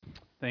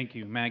Thank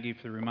you, Maggie,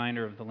 for the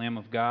reminder of the Lamb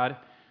of God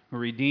who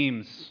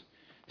redeems.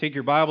 Take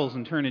your Bibles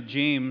and turn to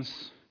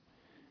James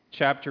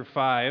chapter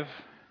 5.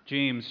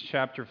 James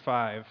chapter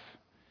 5.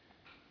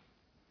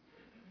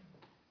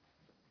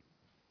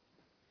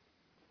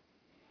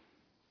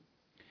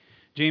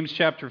 James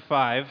chapter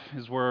 5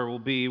 is where we'll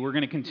be. We're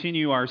going to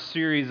continue our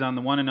series on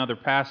the one another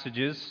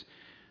passages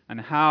and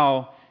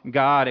how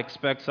God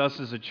expects us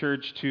as a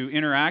church to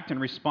interact and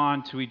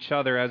respond to each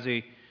other as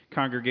a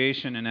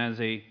congregation and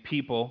as a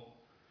people.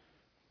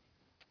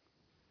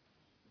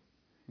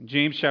 In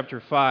James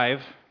chapter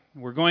 5,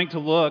 we're going to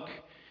look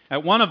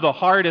at one of the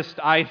hardest,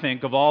 I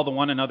think, of all the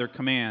one another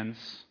commands.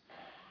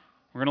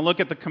 We're going to look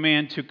at the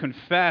command to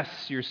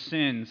confess your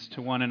sins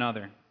to one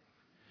another.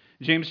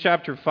 James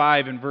chapter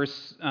 5 and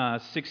verse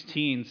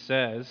 16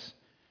 says,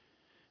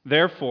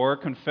 "Therefore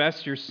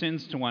confess your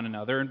sins to one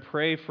another and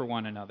pray for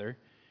one another,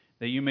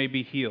 that you may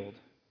be healed.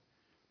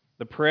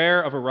 The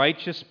prayer of a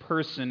righteous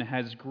person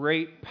has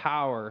great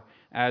power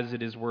as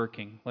it is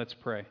working." Let's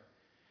pray.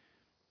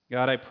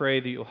 God, I pray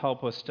that you'll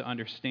help us to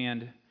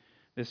understand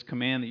this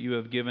command that you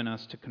have given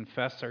us to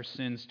confess our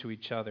sins to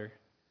each other.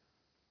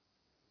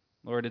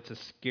 Lord, it's a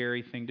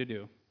scary thing to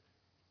do.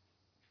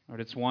 Lord,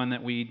 it's one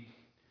that we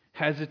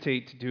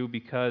hesitate to do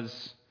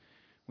because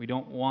we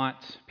don't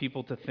want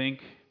people to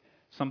think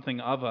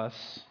something of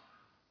us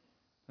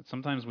that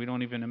sometimes we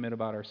don't even admit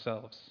about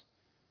ourselves.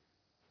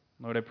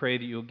 Lord, I pray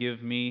that you'll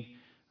give me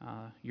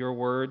your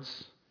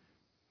words.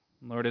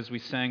 Lord, as we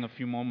sang a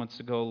few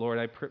moments ago, Lord,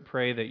 I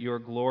pray that your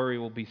glory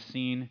will be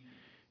seen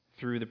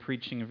through the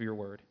preaching of your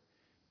word.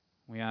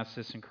 We ask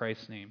this in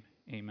Christ's name.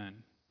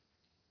 Amen.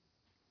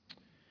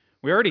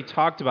 We already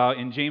talked about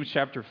in James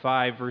chapter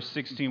 5, verse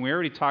 16, we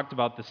already talked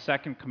about the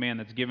second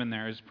command that's given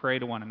there is pray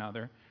to one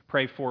another,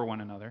 pray for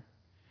one another.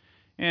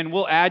 And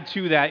we'll add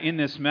to that in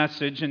this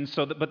message,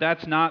 but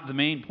that's not the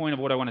main point of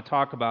what I want to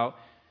talk about.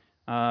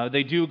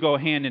 They do go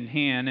hand in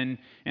hand,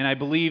 and I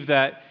believe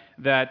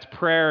that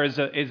prayer is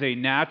a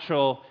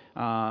natural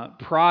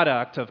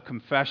product of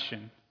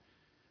confession.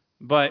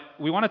 But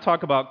we want to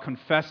talk about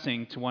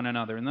confessing to one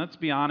another. And let's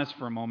be honest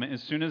for a moment.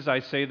 As soon as I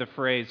say the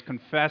phrase,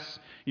 confess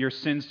your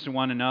sins to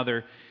one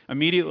another,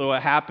 immediately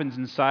what happens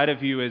inside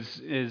of you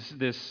is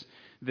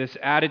this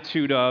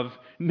attitude of,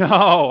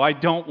 no, I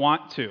don't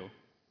want to.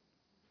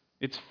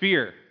 It's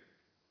fear.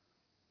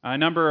 A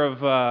number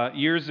of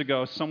years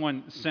ago,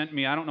 someone sent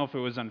me, I don't know if it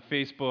was on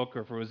Facebook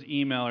or if it was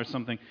email or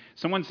something,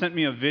 someone sent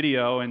me a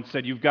video and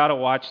said, you've got to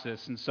watch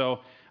this. And so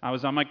I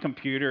was on my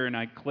computer and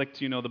I clicked,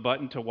 the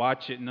button to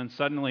watch it, and then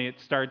suddenly it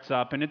starts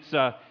up. And it's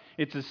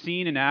a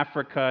scene in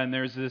Africa, and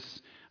there's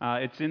this,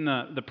 it's in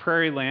the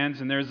prairie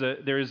lands, and there's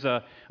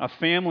a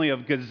family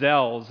of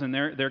gazelles, and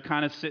they're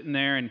kind of sitting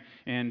there,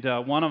 and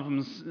one of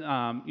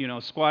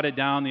them's squatted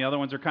down, the other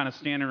ones are kind of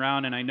standing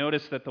around, and I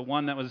noticed that the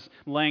one that was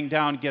laying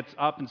down gets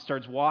up and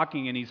starts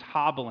walking, and he's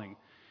hobbling,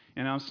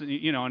 and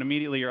and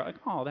immediately you're like,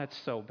 oh, that's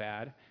so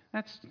bad.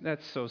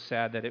 That's so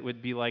sad that it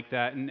would be like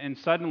that. And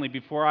suddenly,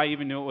 before I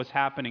even knew what was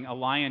happening, a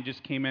lion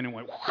just came in and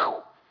went whoosh,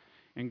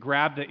 and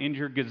grabbed the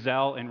injured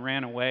gazelle and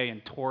ran away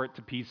and tore it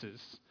to pieces.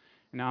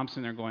 And now I'm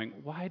sitting there going,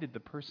 why did the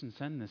person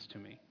send this to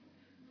me?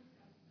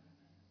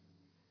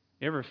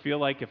 You ever feel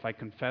like if I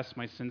confess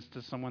my sins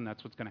to someone,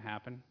 that's what's going to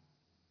happen?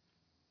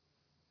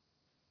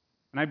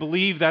 And I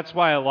believe that's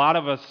why a lot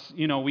of us,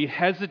 we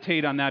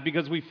hesitate on that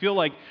because we feel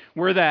like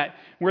we're that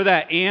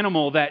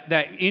animal,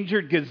 that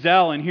injured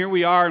gazelle, and here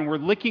we are, and we're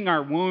licking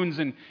our wounds,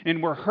 and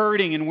we're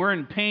hurting, and we're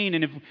in pain.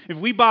 And if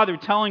we bother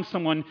telling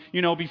someone,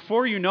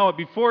 before you know it,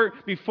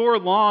 before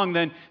long,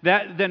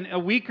 then a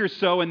week or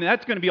so, and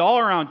that's going to be all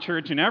around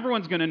church, and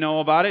everyone's going to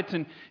know about it,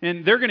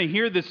 and they're going to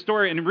hear this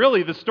story, and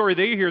really the story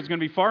they hear is going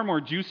to be far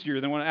more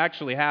juicier than what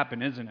actually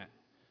happened, isn't it?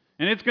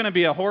 And it's going to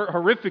be a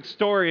horrific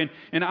story,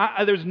 and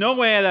there's no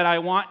way that I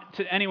want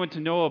anyone to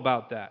know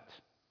about that.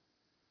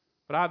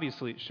 But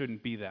obviously, it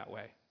shouldn't be that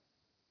way.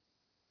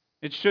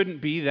 It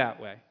shouldn't be that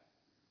way.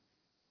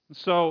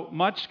 So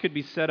much could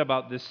be said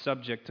about this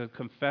subject of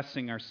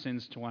confessing our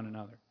sins to one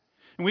another.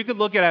 And we could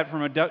look at it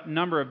from a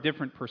number of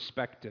different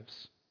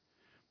perspectives.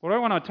 What I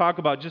want to talk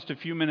about just a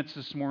few minutes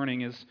this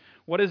morning is,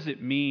 what does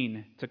it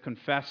mean to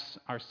confess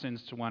our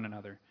sins to one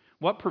another?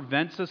 What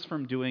prevents us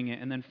from doing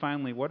it? And then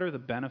finally, what are the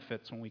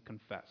benefits when we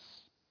confess?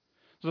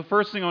 So the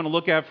first thing I want to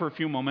look at for a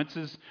few moments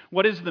is,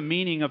 what is the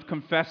meaning of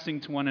confessing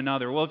to one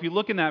another? Well, if you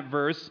look in that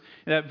verse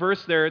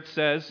there, it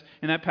says,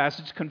 in that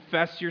passage,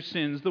 confess your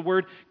sins. The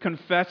word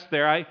confess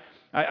there,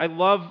 I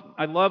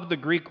love the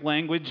Greek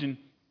language, and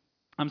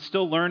I'm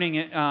still learning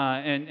it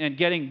and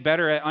getting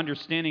better at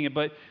understanding it.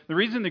 But the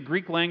reason the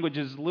Greek language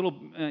is a little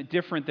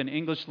different than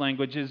English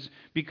language is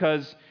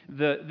because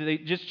they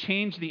just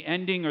change the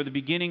ending or the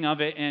beginning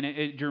of it, and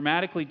it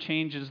dramatically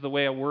changes the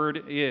way a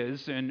word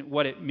is and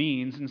what it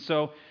means. And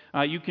so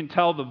you can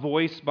tell the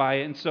voice by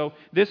it. And so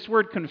this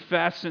word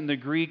confess in the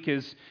Greek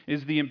is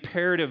the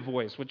imperative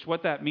voice, which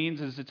what that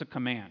means is it's a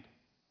command.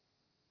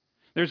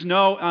 There's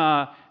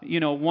no,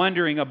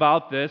 wondering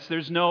about this.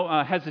 There's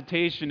no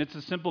hesitation. It's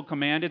a simple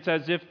command. It's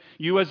as if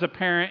you, as a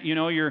parent,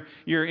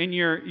 you're in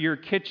your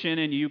kitchen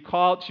and you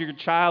call to your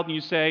child and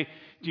you say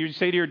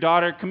to your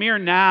daughter, "Come here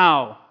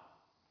now."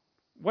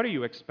 What are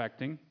you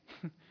expecting?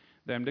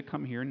 Them to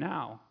come here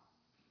now.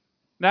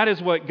 That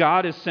is what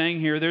God is saying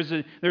here. There's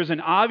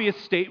an obvious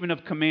statement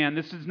of command.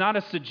 This is not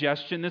a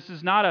suggestion. This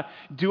is not a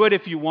do it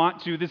if you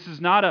want to. This is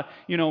not a,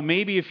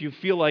 maybe if you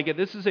feel like it.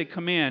 This is a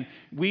command.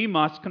 We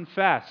must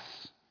confess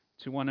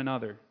to one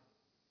another.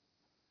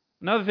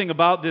 Another thing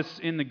about this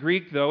in the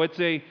Greek, though,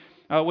 it's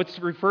what's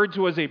referred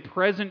to as a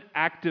present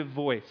active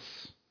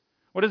voice.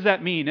 What does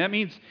that mean? That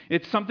means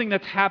it's something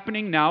that's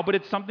happening now, but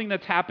it's something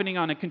that's happening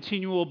on a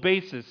continual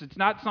basis. It's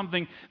not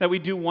something that we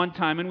do one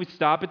time and we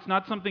stop. It's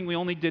not something we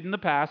only did in the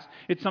past.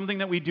 It's something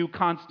that we do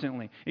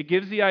constantly. It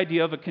gives the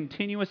idea of a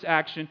continuous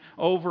action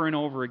over and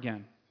over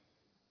again.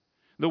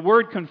 The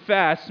word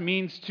confess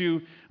means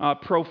to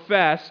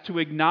profess, to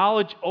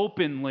acknowledge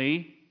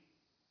openly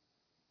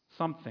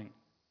something.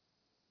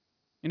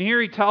 And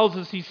here he tells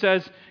us, he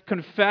says,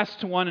 confess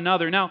to one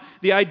another. Now,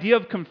 the idea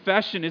of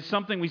confession is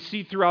something we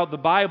see throughout the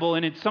Bible,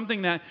 and it's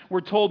something that we're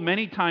told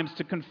many times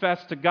to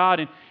confess to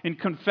God. And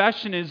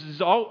confession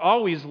is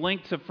always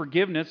linked to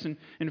forgiveness. And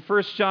in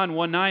 1 John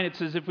 1:9, it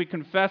says, if we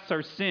confess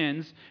our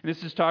sins, and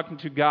this is talking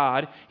to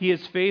God, He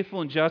is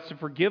faithful and just to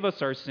forgive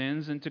us our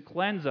sins and to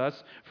cleanse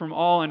us from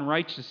all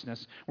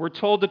unrighteousness. We're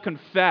told to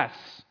confess.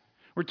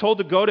 We're told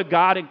to go to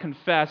God and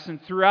confess.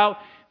 And throughout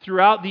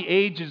the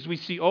ages, we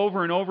see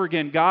over and over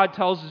again, God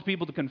tells His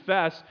people to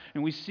confess,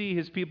 and we see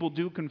His people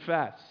do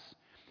confess.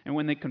 And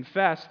when they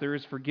confess, there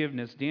is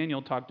forgiveness.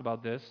 Daniel talked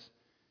about this.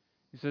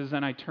 He says,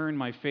 then I turned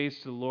my face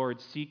to the Lord,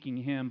 seeking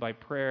Him by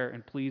prayer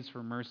and pleas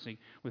for mercy,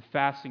 with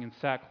fasting and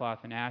sackcloth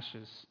and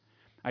ashes.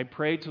 I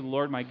prayed to the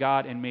Lord my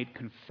God and made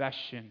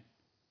confession.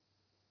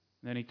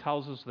 And then He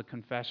tells us the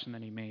confession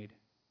that He made.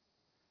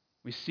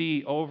 We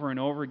see over and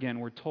over again,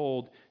 we're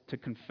told to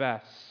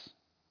confess.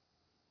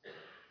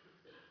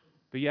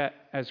 But yet,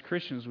 as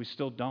Christians, we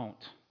still don't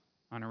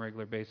on a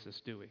regular basis,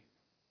 do we?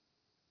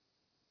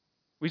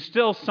 We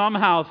still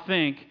somehow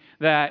think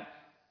that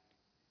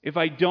if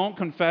I don't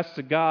confess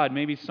to God,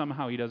 maybe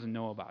somehow He doesn't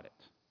know about it.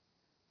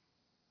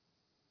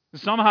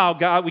 Somehow,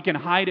 God, we can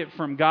hide it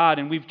from God,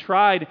 and we've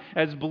tried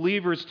as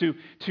believers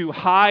to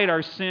hide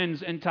our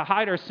sins, and to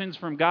hide our sins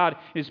from God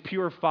is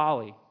pure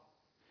folly.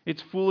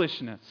 It's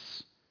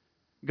foolishness.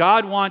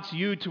 God wants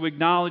you to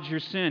acknowledge your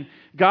sin.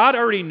 God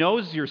already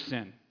knows your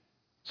sin.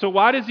 So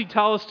why does He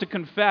tell us to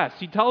confess?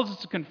 He tells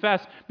us to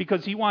confess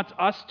because He wants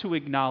us to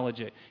acknowledge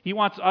it. He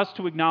wants us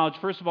to acknowledge,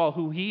 first of all,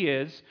 who He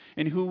is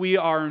and who we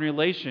are in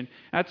relation.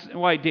 That's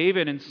why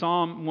David in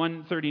Psalm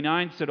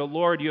 139 said, O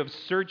Lord, you have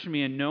searched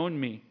me and known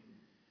me.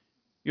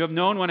 You have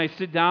known when I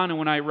sit down and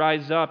when I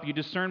rise up. You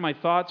discern my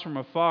thoughts from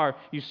afar.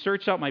 You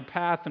search out my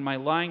path and my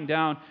lying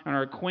down and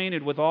are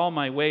acquainted with all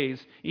my ways.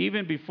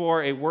 Even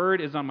before a word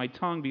is on my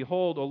tongue,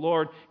 behold, O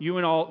Lord, you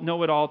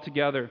know it all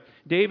together.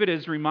 David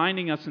is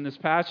reminding us in this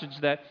passage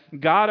that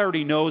God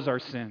already knows our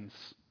sins.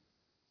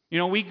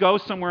 We go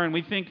somewhere and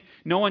we think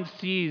no one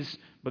sees,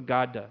 but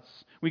God does.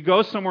 We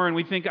go somewhere and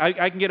we think,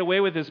 I can get away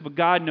with this, but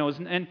God knows.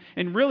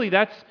 And really,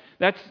 that's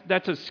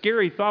a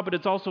scary thought, but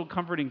it's also a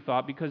comforting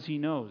thought because He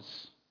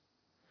knows.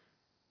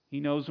 He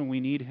knows when we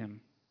need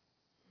Him.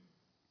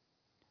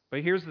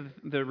 But here's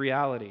the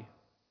reality,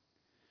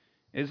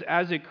 is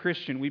as a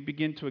Christian, we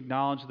begin to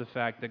acknowledge the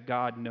fact that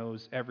God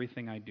knows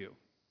everything I do.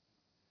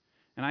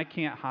 And I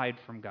can't hide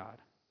from God.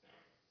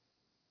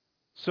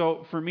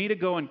 So for me to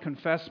go and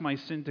confess my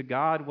sin to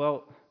God,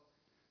 well,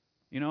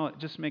 it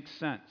just makes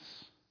sense.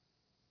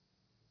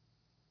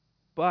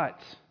 But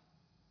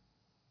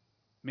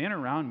men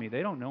around me,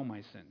 they don't know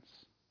my sins.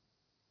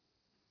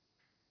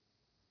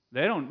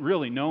 They don't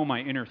really know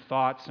my inner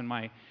thoughts and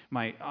my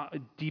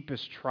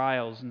deepest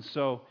trials. And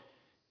so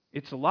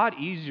it's a lot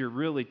easier,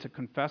 really, to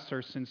confess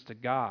our sins to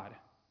God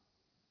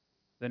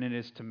than it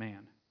is to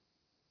man.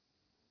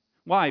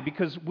 Why?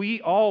 Because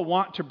we all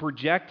want to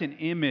project an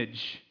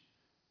image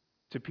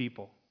to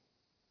people,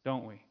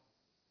 don't we?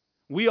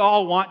 We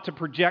all want to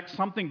project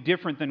something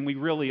different than we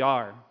really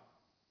are.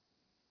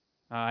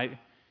 I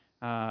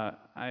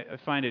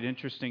find it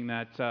interesting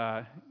that,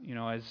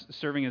 as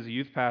serving as a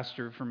youth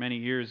pastor for many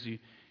years,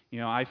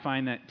 I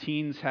find that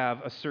teens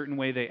have a certain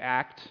way they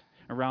act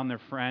around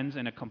their friends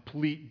and a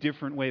complete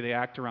different way they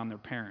act around their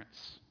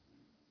parents.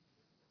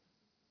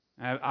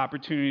 I have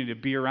opportunity to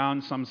be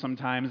around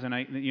sometimes, and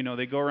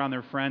they go around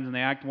their friends and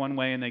they act one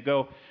way, and they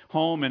go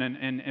home,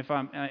 and if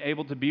I'm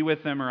able to be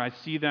with them or I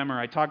see them or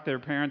I talk to their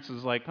parents,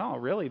 it's like, oh,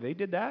 really? They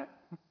did that?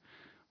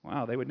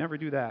 Wow, they would never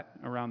do that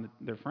around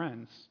their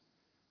friends.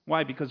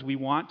 Why? Because we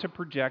want to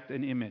project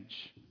an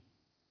image.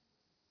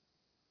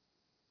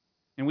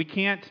 And we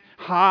can't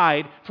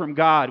hide from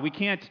God. We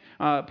can't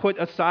put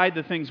aside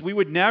the things. We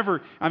would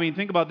never,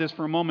 think about this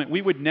for a moment.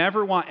 We would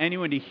never want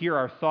anyone to hear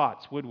our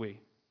thoughts, would we?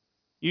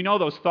 You know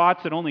those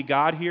thoughts that only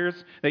God hears,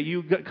 that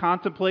you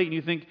contemplate and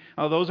you think,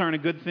 oh, those aren't a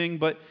good thing.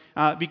 But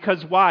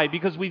because why?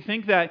 Because we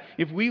think that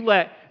if we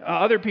let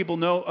other people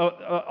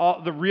know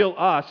the real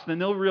us, then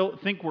they'll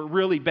think we're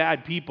really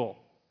bad people.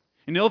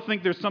 And they'll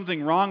think there's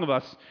something wrong with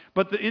us.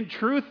 But the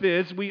truth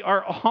is, we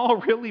are all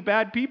really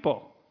bad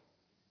people.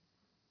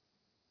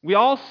 We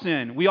all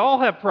sin. We all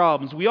have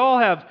problems. We all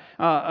have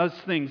us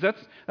things.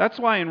 That's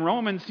why in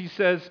Romans he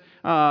says,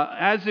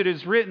 as it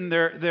is written,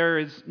 there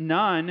is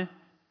none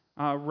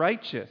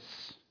righteous.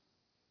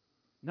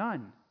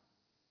 None.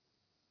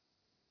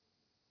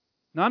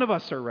 None of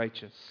us are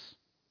righteous.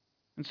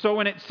 And so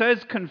when it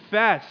says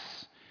confess,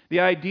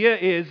 the idea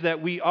is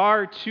that we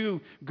are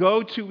to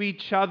go to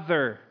each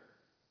other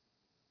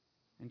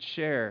and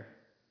share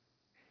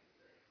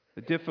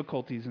the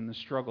difficulties and the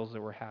struggles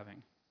that we're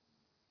having.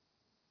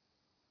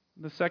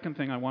 The second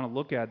thing I want to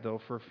look at,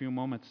 though, for a few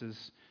moments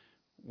is,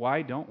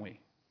 why don't we?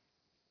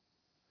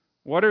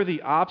 What are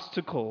the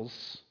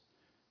obstacles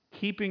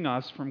keeping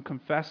us from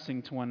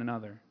confessing to one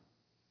another?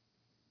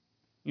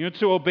 You know,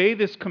 to obey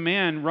this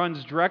command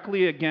runs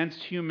directly against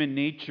human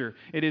nature.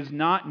 It is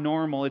not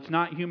normal. It's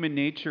not human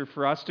nature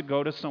for us to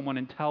go to someone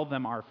and tell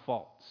them our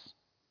faults.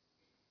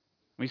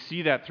 We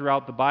see that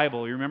throughout the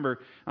Bible. You remember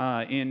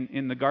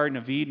in the Garden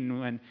of Eden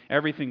when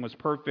everything was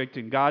perfect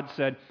and God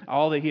said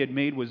all that He had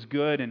made was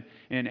good,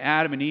 and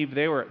Adam and Eve,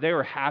 they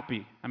were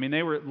happy. I mean,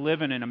 they were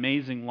living an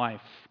amazing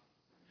life.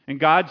 And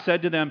God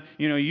said to them,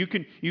 you know, you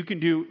can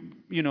do,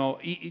 you know,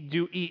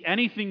 eat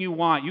anything you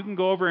want. You can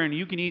go over and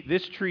you can eat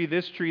this tree,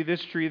 this tree,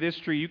 this tree, this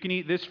tree. You can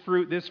eat this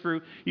fruit, this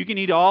fruit. You can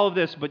eat all of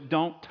this, but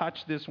don't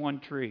touch this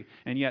one tree.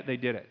 And yet they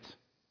did it.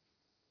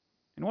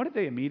 And what did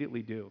they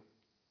immediately do?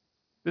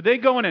 Did they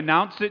go and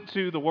announce it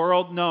to the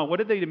world? No. What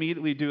did they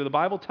immediately do? The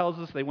Bible tells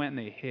us they went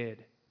and they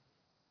hid.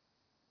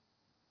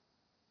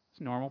 It's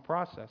a normal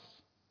process.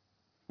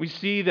 We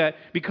see that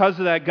because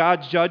of that,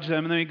 God judged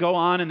them, and then they go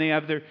on and they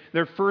have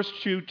their first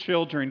two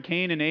children,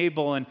 Cain and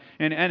Abel, and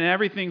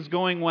everything's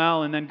going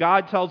well, and then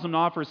God tells them to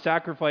offer a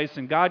sacrifice,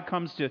 and God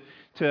comes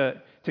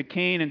to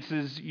Cain and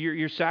says,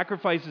 your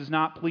sacrifice is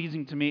not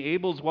pleasing to me.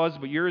 Abel's was,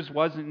 but yours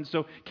wasn't. And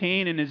so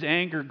Cain in his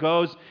anger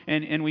goes,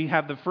 and we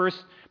have the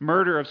first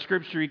murder of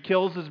Scripture. He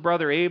kills his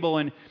brother Abel,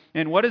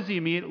 and what does he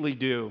immediately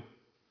do?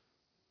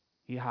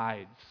 He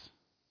hides.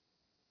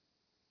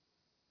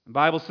 The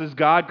Bible says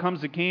God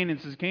comes to Cain and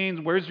says,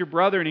 Cain, where's your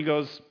brother? And he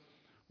goes,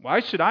 why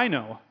should I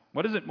know?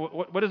 What does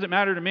it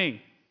matter to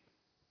me?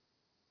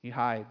 He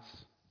hides.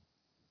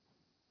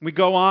 We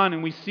go on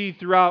and we see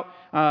throughout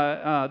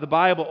the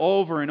Bible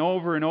over and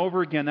over and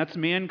over again, that's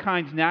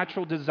mankind's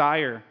natural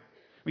desire.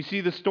 We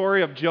see the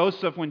story of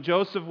Joseph when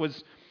Joseph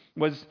was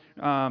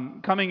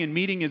coming and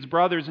meeting his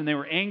brothers, and they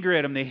were angry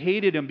at him. They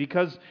hated him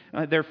because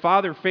their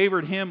father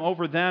favored him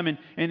over them.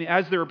 And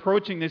as they're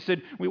approaching, they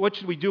said, what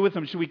should we do with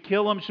him? Should we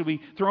kill him? Should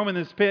we throw him in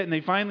this pit? And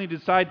they finally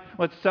decide,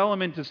 let's sell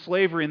him into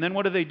slavery. And then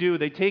what do?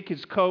 They take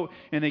his coat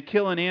and they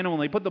kill an animal,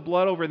 and they put the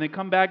blood over it, and they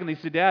come back and they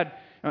say, Dad,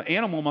 an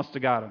animal must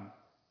have got him.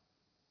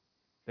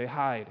 They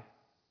hide.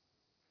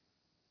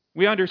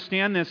 We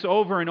understand this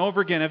over and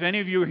over again. If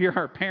any of you here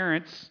are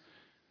parents,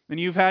 then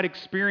you've had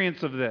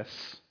experience of this.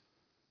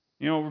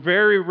 You know,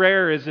 very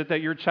rare is it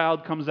that your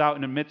child comes out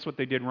and admits what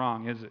they did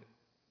wrong, is it?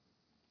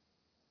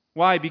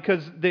 Why?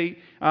 Because we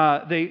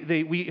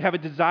have a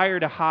desire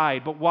to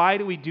hide. But why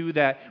do we do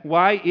that?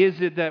 Why is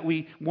it that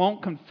we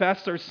won't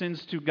confess our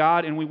sins to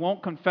God and we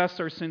won't confess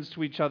our sins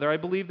to each other? I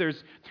believe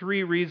there's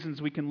three reasons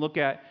we can look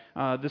at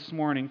this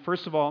morning.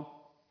 First of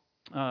all,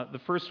 the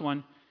first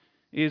one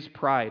is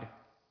pride.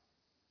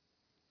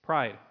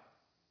 Pride.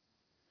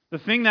 The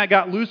thing that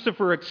got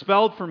Lucifer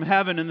expelled from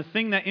heaven and the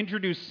thing that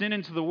introduced sin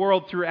into the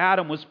world through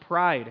Adam was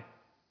pride.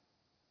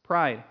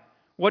 Pride.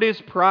 What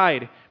is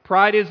pride?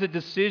 Pride is a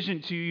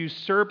decision to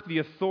usurp the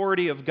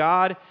authority of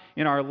God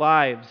in our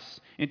lives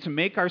and to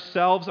make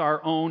ourselves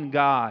our own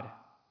God.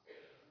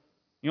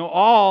 You know,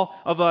 all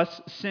of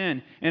us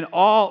sin, and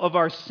all of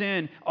our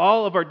sin,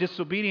 all of our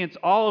disobedience,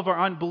 all of our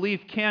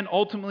unbelief can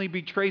ultimately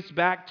be traced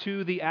back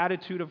to the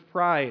attitude of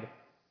pride.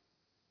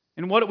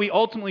 And what we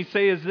ultimately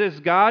say is this: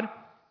 God,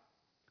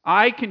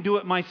 I can do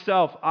it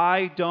myself.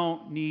 I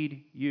don't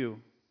need you.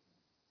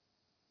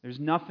 There's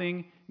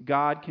nothing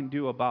God can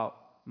do about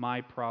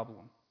my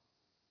problem.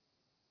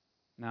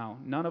 Now,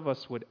 none of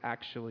us would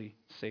actually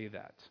say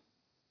that.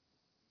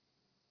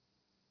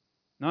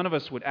 None of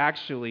us would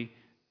actually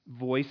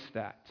voice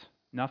that.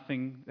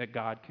 Nothing that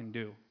God can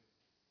do.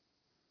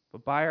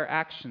 But by our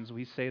actions,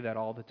 we say that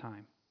all the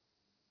time.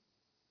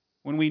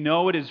 When we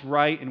know it is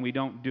right and we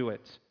don't do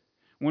it.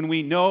 When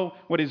we know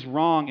what is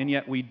wrong and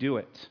yet we do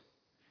it.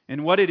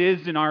 And what it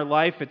is in our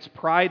life, it's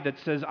pride that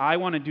says, I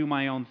want to do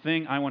my own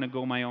thing, I want to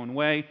go my own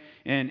way,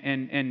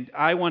 and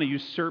I want to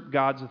usurp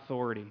God's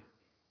authority.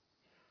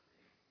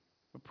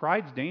 But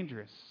pride's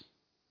dangerous.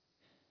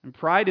 And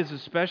pride is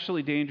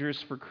especially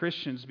dangerous for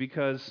Christians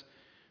because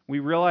we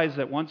realize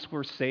that once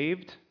we're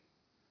saved,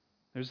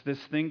 there's this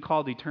thing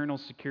called eternal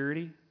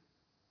security.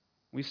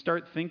 We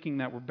start thinking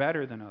that we're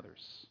better than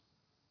others.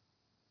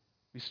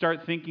 We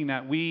start thinking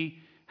that we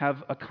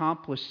have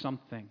accomplished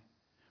something.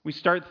 We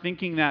start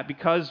thinking that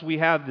because we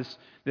have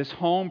this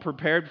home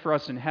prepared for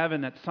us in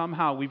heaven, that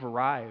somehow we've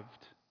arrived.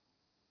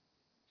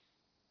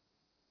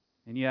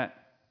 And yet,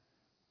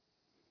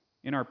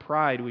 in our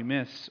pride, we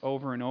miss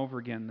over and over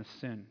again the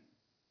sin.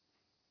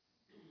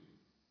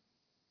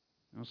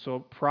 And so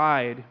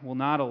pride will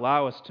not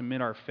allow us to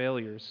admit our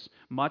failures,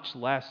 much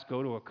less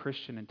go to a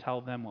Christian and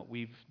tell them what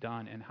we've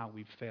done and how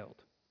we've failed.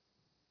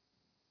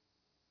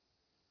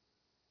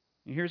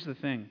 And here's the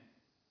thing.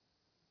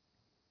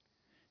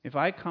 If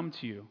I come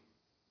to you,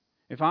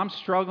 if I'm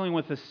struggling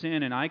with a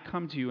sin and I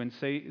come to you and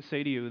say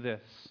to you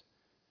this,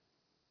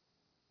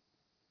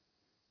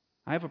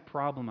 I have a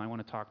problem I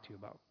want to talk to you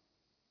about.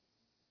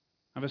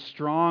 I have a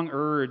strong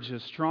urge,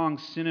 a strong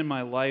sin in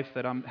my life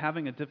that I'm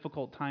having a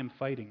difficult time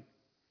fighting.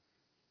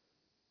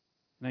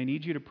 And I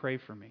need you to pray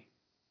for me.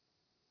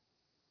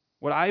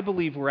 What I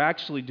believe we're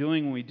actually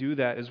doing when we do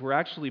that is we're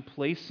actually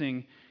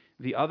placing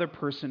the other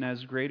person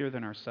as greater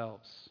than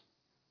ourselves.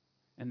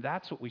 And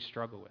that's what we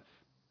struggle with.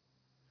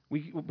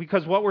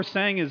 Because what we're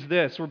saying is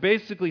this. We're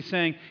basically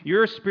saying,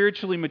 you're a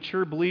spiritually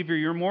mature believer.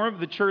 You're more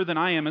mature than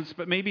I am,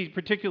 but maybe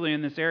particularly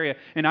in this area.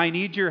 And I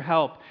need your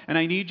help. And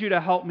I need you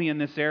to help me in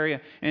this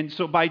area. And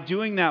so by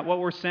doing that, what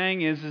we're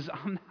saying is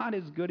I'm not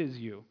as good as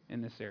you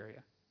in this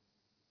area.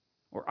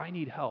 Or I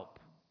need help.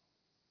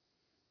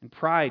 And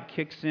pride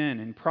kicks in,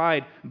 and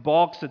pride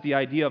balks at the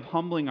idea of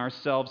humbling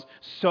ourselves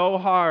so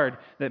hard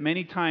that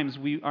many times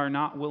we are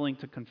not willing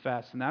to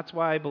confess. And that's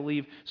why I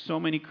believe so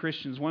many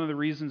Christians, one of the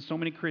reasons so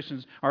many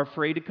Christians are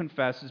afraid to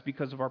confess is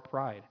because of our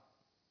pride.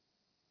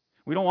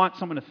 We don't want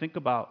someone to think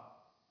about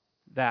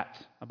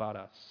that about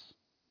us.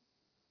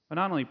 But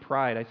not only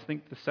pride, I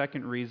think the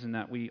second reason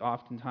that we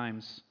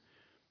oftentimes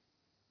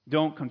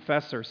don't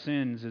confess our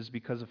sins is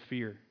because of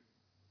fear.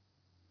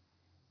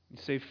 You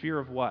say, fear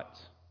of what?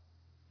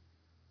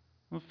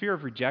 Well, fear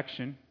of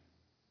rejection.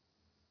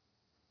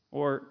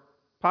 Or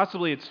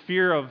possibly it's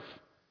fear of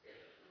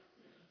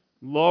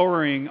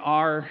lowering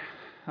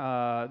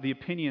the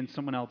opinion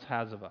someone else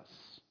has of us.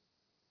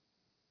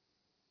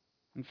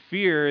 And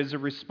fear is a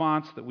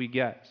response that we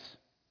get.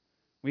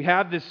 We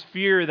have this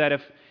fear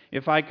that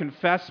if I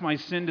confess my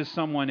sin to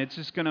someone, it's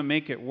just going to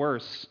make it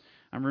worse.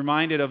 I'm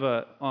reminded of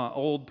an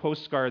old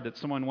postcard that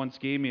someone once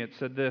gave me. It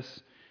said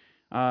this.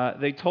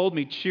 They told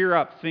me, cheer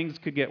up, things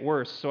could get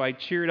worse. So I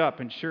cheered up,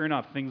 and sure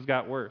enough, things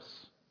got worse.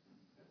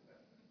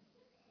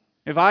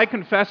 If I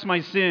confess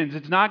my sins,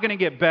 it's not going to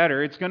get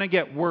better, it's going to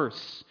get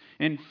worse.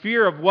 And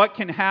fear of what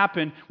can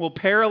happen will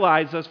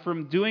paralyze us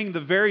from doing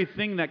the very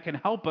thing that can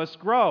help us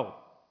grow.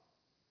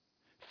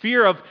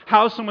 Fear of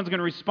how someone's going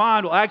to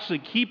respond will actually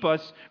keep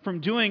us from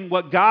doing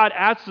what God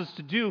asks us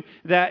to do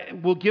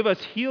that will give us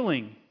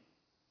healing.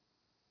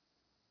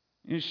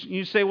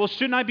 You say, well,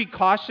 shouldn't I be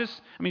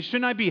cautious?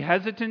 Shouldn't I be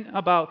hesitant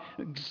about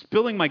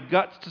spilling my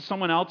guts to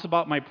someone else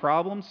about my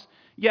problems?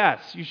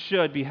 Yes, you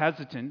should be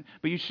hesitant,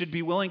 but you should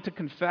be willing to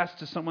confess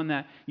to someone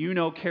that you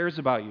know cares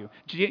about you.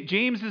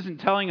 James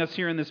isn't telling us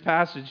here in this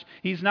passage,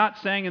 he's not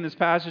saying in this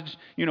passage,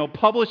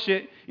 publish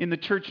it in the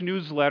church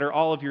newsletter,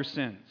 all of your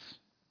sins.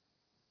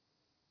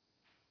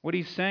 What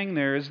he's saying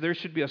there is there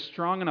should be a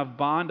strong enough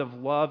bond of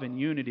love and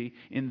unity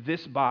in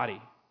this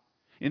body,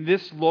 in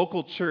this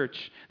local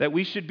church, that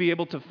we should be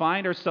able to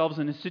find ourselves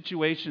in a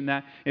situation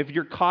that if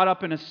you're caught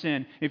up in a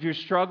sin, if you're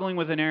struggling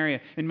with an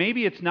area, and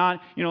maybe it's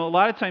not, a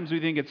lot of times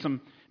we think it's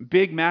some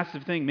big,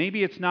 massive thing.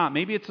 Maybe it's not.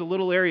 Maybe it's a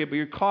little area, but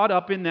you're caught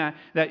up in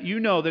that you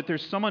know that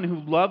there's someone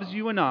who loves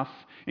you enough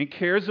and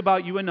cares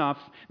about you enough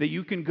that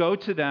you can go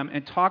to them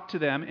and talk to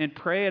them and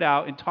pray it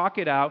out and talk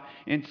it out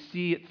and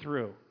see it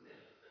through.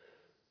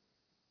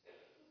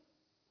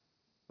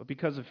 But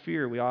because of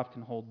fear, we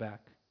often hold back.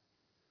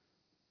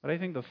 But I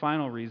think the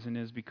final reason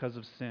is because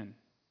of sin.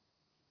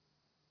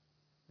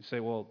 You say,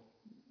 well,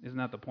 isn't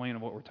that the point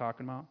of what we're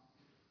talking about?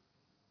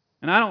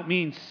 And I don't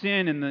mean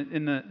sin in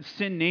the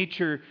sin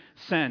nature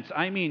sense.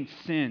 I mean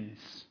sins.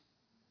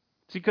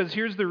 See, because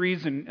here's the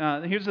reason,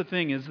 here's the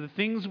thing, is the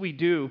things we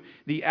do,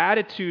 the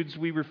attitudes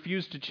we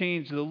refuse to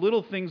change, the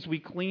little things we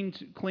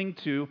cling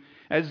to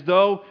as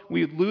though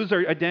we lose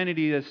our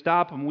identity to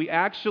stop them, we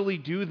actually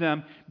do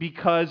them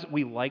because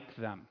we like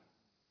them.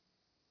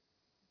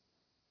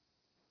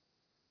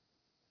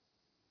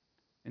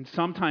 And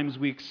sometimes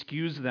we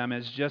excuse them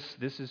as just,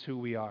 this is who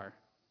we are.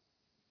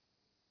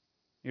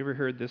 You ever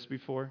heard this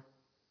before?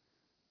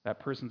 That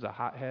person's a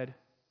hothead.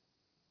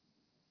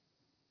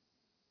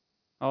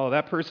 Oh,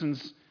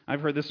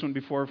 I've heard this one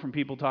before from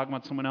people talking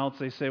about someone else.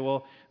 They say,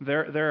 well,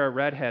 they're a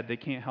redhead. They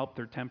can't help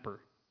their temper.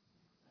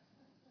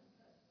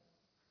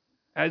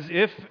 As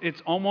if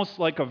it's almost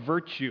like a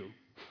virtue.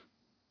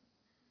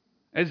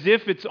 As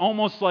if it's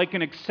almost like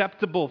an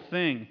acceptable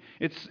thing.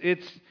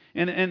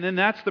 And then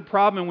that's the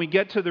problem, and we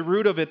get to the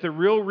root of it. The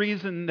real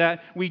reason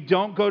that we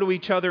don't go to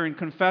each other and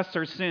confess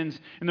our sins,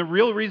 and the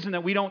real reason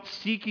that we don't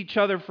seek each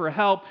other for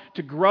help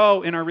to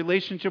grow in our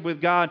relationship with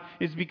God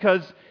is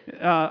because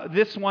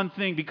this one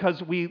thing,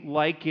 because we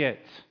like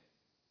it.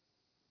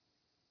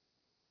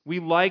 We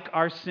like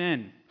our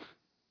sin.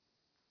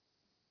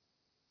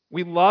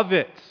 We love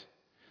it.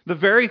 The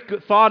very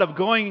thought of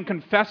going and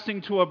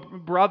confessing to a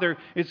brother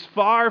is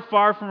far,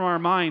 far from our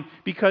mind,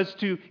 because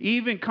to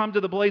even come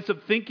to the place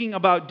of thinking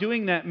about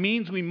doing that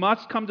means we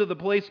must come to the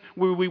place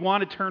where we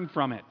want to turn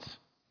from it.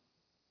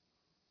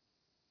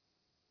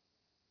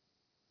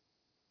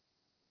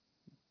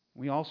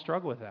 We all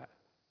struggle with that.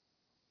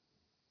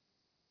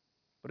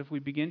 But if we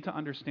begin to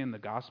understand the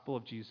gospel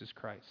of Jesus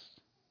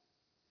Christ,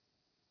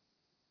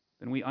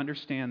 then we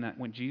understand that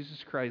when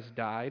Jesus Christ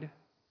died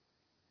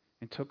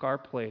and took our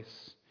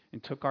place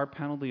and took our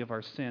penalty of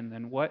our sin,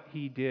 then what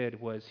he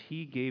did was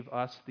he gave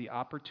us the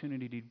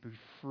opportunity to be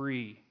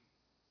free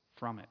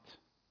from it.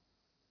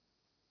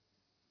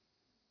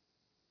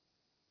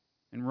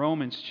 In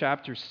Romans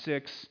chapter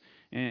 6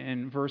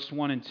 and verse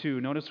 1 and 2,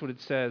 notice what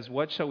it says.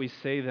 What shall we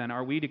say then?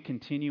 Are we to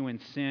continue in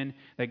sin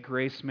that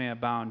grace may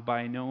abound?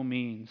 By no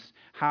means.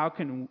 How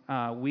can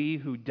we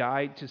who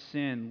died to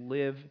sin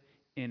live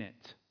in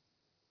it?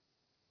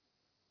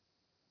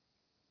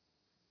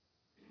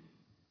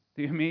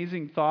 The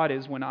amazing thought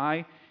is when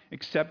I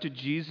accepted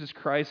Jesus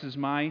Christ as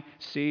my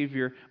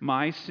Savior,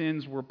 my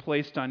sins were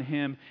placed on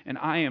Him, and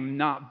I am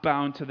not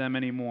bound to them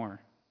anymore.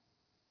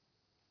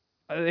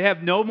 They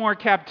have no more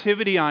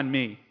captivity on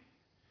me.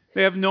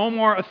 They have no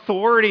more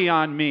authority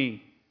on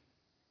me.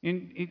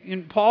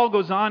 And Paul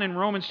goes on in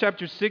Romans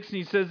chapter 6 and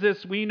he says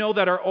this, we know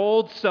that our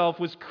old self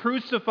was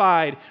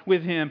crucified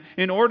with Him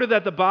in order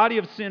that the body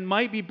of sin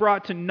might be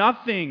brought to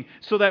nothing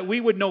so that we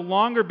would no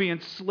longer be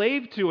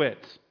enslaved to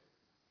it.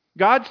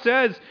 God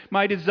says,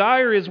 my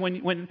desire is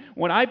when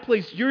I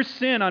place your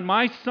sin on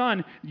my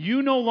Son,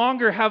 you no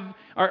longer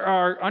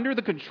are under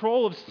the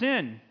control of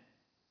sin,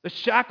 the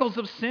shackles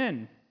of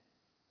sin.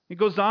 He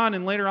goes on,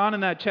 and later on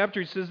in that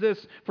chapter he says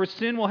this, for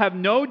sin will have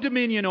no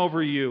dominion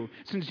over you,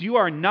 since you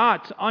are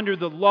not under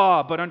the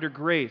law, but under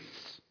grace.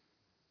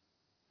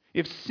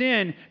 If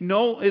sin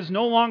is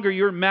no longer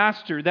your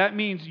master, that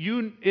means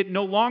it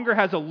no longer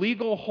has a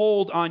legal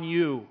hold on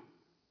you.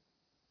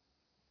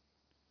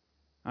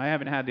 I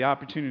haven't had the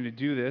opportunity to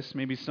do this.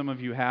 Maybe some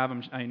of you have.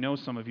 I know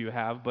some of you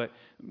have. But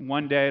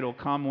one day it'll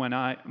come when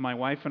my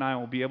wife and I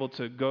will be able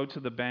to go to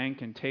the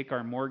bank and take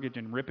our mortgage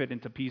and rip it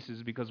into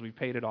pieces because we've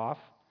paid it off.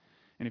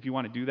 And if you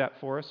want to do that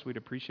for us, we'd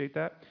appreciate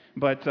that.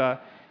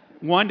 But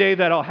one day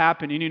that'll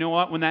happen. And you know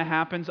what? When that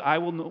happens,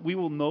 we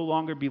will no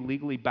longer be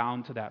legally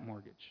bound to that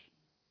mortgage.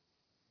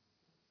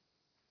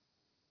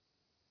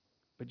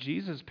 But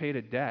Jesus paid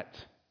a debt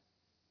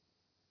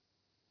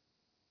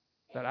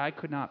that I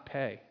could not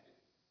pay.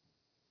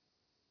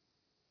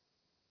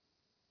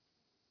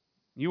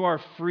 You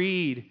are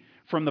freed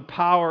from the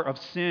power of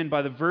sin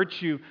by the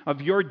virtue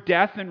of your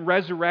death and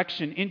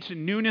resurrection into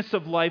newness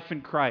of life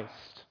in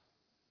Christ.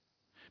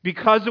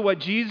 Because of what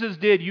Jesus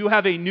did, you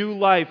have a new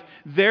life.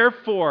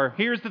 Therefore,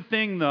 here's the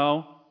thing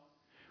though,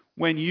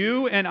 when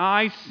you and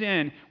I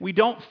sin, we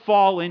don't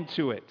fall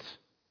into it.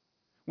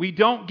 We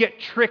don't get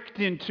tricked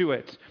into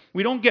it.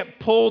 We don't get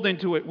pulled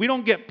into it. We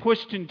don't get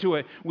pushed into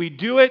it. We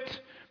do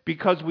it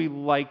because we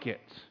like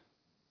it.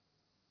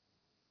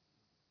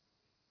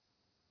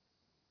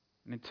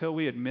 And until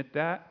we admit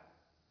that,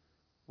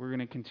 we're going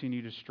to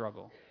continue to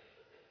struggle.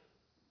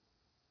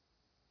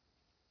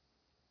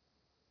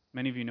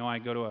 Many of you know I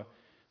go to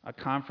a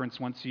conference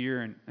once a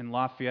year in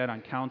Lafayette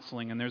on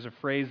counseling, and there's a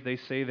phrase they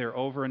say there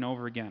over and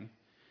over again.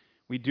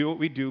 We do what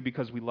we do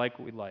because we like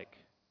what we like.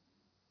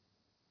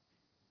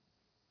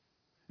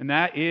 And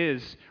that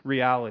is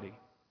reality.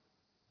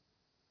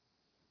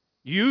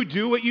 You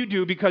do what you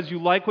do because you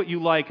like what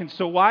you like. And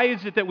so why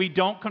is it that we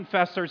don't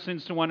confess our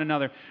sins to one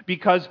another?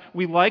 Because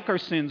we like our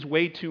sins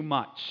way too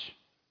much.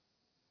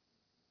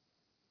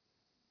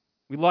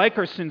 We like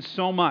our sins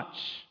so much.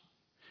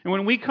 And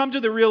when we come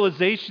to the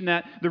realization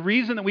that the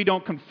reason that we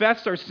don't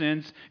confess our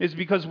sins is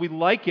because we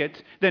like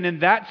it, then in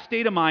that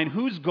state of mind,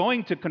 who's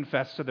going to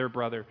confess to their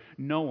brother?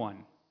 No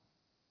one.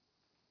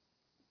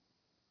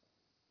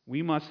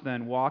 We must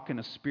then walk in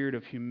a spirit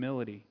of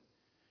humility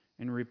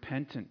and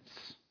repentance,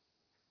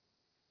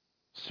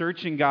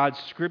 searching God's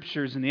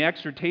Scriptures and the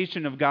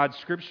exhortation of God's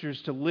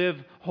Scriptures to live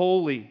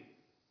holy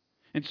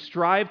and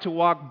strive to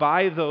walk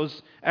by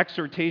those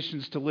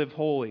exhortations to live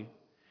holy.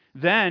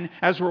 Then,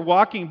 as we're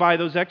walking by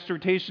those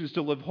exhortations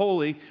to live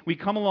holy, we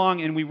come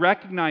along and we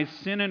recognize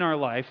sin in our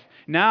life.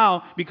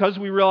 Now, because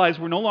we realize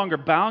we're no longer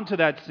bound to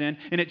that sin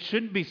and it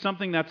shouldn't be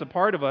something that's a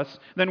part of us,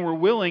 then we're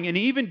willing and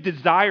even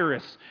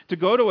desirous to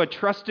go to a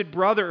trusted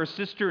brother or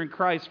sister in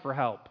Christ for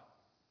help.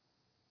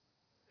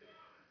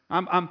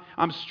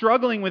 I'm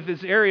struggling with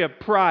this area of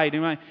pride,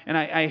 and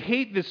I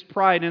hate this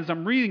pride. And as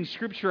I'm reading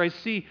Scripture, I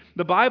see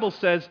the Bible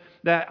says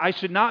that I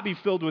should not be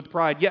filled with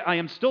pride, yet I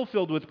am still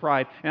filled with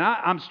pride. And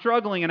I'm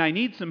struggling, and I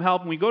need some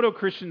help. And we go to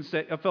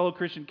a fellow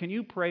Christian, can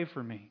you pray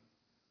for me?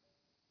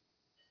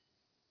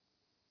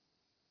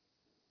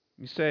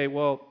 You say,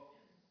 well,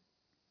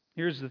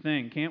 here's the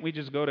thing. Can't we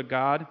just go to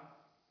God?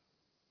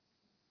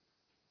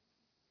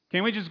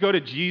 Can't we just go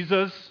to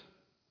Jesus?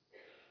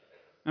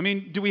 I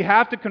mean, do we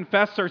have to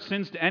confess our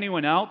sins to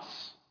anyone else?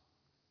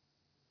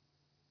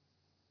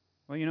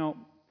 Well,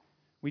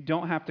 we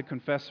don't have to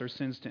confess our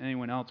sins to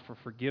anyone else for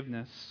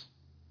forgiveness.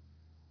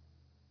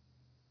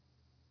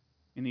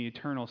 in the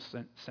eternal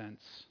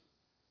sense.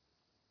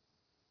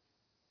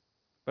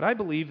 But I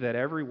believe that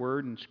every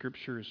word in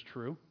Scripture is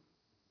true.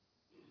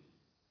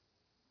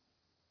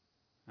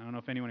 I don't know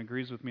if anyone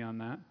agrees with me on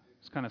that.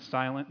 It's kind of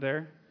silent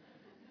there.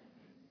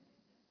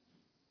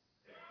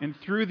 And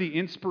through the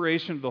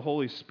inspiration of the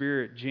Holy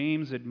Spirit,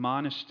 James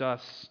admonished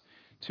us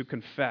to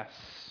confess.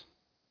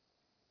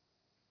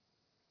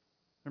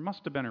 There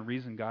must have been a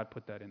reason God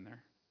put that in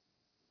there.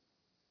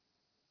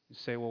 You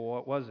say, well,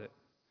 what was it?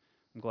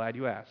 I'm glad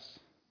you asked.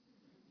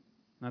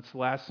 And that's the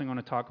last thing I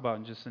want to talk about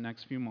in just the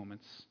next few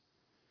moments,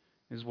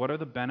 is what are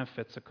the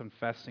benefits of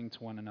confessing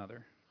to one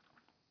another?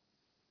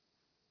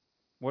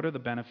 What are the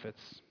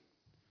benefits?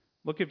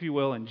 Look, if you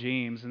will, in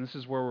James, and this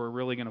is where we're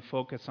really going to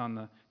focus on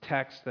the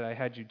text that I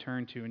had you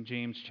turn to in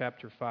James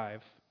chapter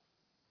 5.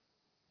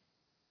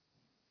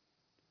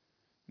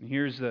 And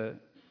here's the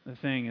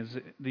thing, is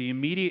the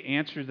immediate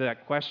answer to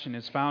that question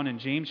is found in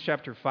James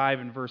chapter 5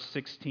 and verse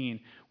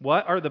 16.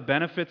 What are the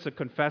benefits of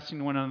confessing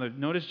to one another?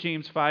 Notice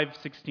James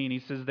 5:16. He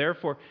says,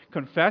 therefore,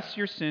 confess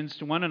your sins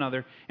to one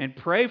another and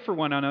pray for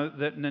one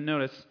another,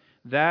 notice,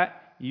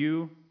 that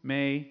you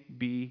may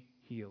be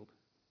healed.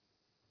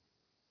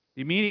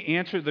 The immediate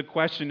answer to the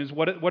question is,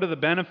 what are the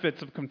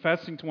benefits of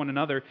confessing to one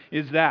another?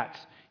 Is that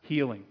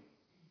healing.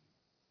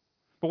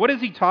 But what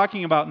is he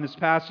talking about in this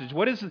passage?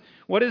 What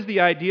is the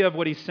idea of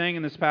what he's saying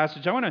in this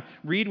passage? I want to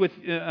read with,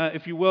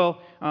 if you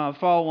will,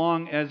 follow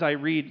along as I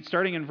read,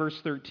 starting in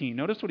verse 13.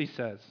 Notice what he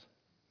says.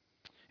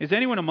 Is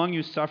anyone among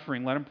you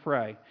suffering? Let him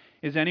pray.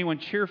 Is anyone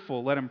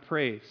cheerful? Let him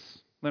praise.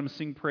 Let him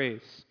sing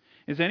praise.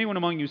 Is anyone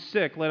among you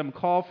sick? Let him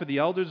call for the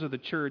elders of the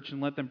church and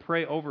let them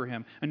pray over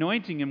him,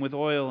 anointing him with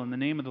oil in the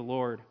name of the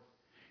Lord.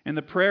 And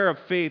the prayer of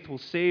faith will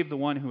save the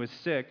one who is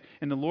sick,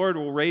 and the Lord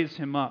will raise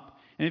him up.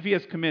 And if he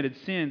has committed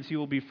sins, he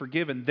will be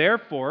forgiven.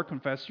 Therefore,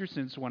 confess your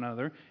sins to one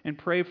another and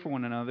pray for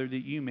one another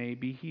that you may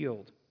be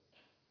healed.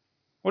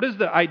 What is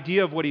the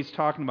idea of what he's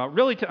talking about?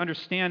 Really, to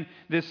understand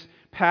this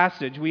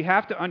passage, we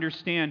have to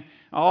understand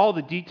all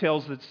the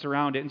details that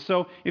surround it. And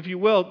so, if you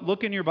will,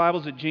 look in your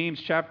Bibles at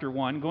James chapter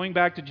 1. Going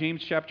back to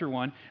James chapter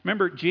 1.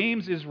 Remember,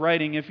 James is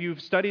writing, if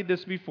you've studied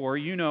this before,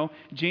 you know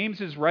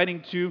James is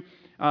writing to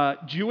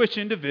Jewish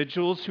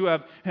individuals who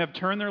have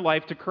turned their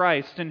life to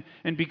Christ.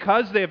 And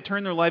because they have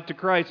turned their life to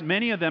Christ,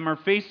 many of them are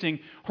facing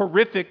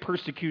horrific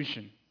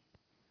persecution.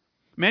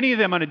 Many of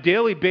them on a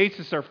daily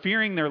basis are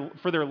fearing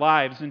for their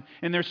lives,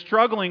 and they're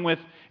struggling with,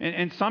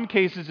 in some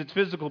cases it's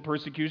physical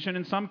persecution,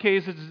 in some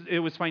cases it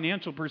was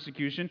financial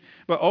persecution,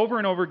 but over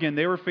and over again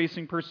they were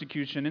facing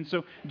persecution. And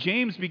so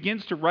James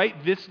begins to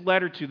write this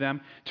letter to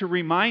them to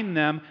remind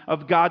them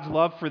of God's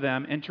love for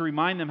them and to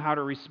remind them how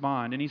to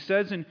respond. And he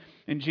says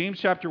in James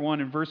chapter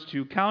 1 and verse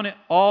 2, count it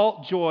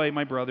all joy,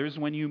 my brothers,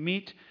 when you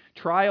meet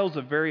trials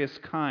of various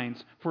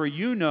kinds, for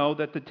you know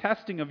that the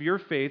testing of your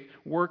faith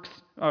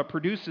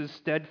produces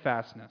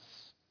steadfastness.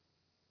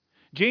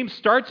 James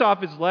starts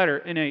off his letter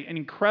in an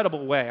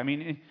incredible way. I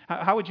mean,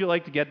 how would you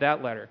like to get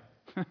that letter?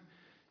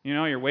 You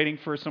know, you're waiting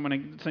for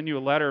someone to send you a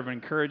letter of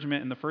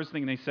encouragement, and the first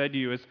thing they said to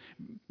you is,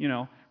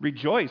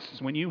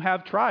 rejoice when you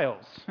have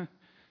trials.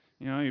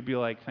 You'd be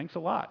like, thanks a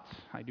lot.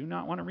 I do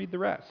not want to read the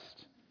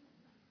rest.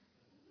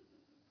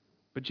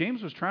 But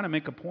James was trying to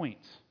make a point.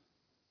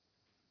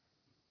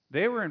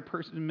 They were in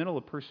the middle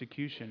of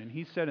persecution, and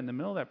he said in the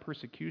middle of that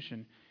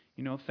persecution,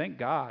 thank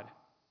God,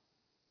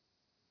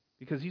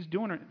 because he's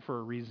doing it for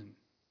a reason.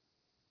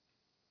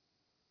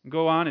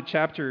 Go on to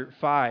chapter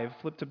 5,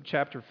 flip to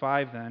chapter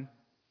 5 then,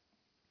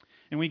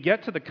 and we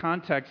get to the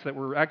context that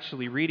we're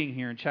actually reading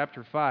here in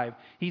chapter 5.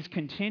 He's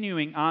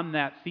continuing on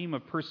that theme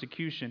of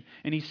persecution,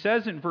 and he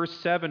says in verse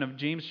 7 of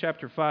James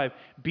chapter 5,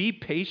 be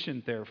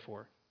patient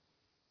therefore.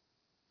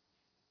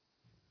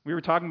 We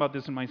were talking about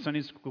this in my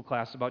Sunday school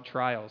class about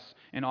trials,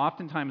 and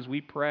oftentimes we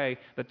pray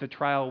that the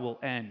trial will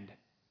end.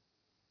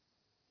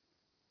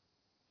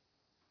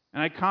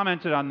 And I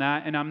commented on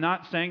that, and I'm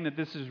not saying that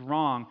this is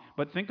wrong,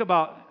 but think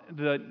about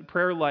the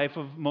prayer life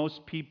of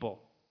most people.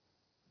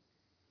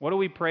 What do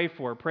we pray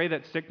for? Pray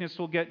that sickness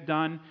will get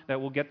done,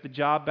 that we'll get the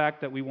job back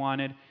that we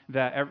wanted,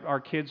 that our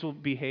kids will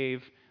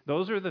behave.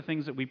 Those are the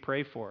things that we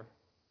pray for.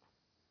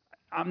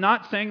 I'm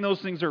not saying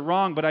those things are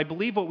wrong, but I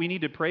believe what we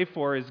need to pray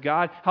for is,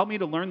 God, help me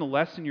to learn the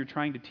lesson you're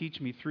trying to teach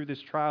me through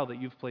this trial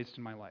that you've placed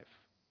in my life.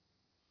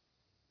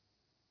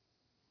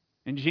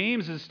 And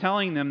James is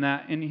telling them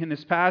that in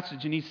this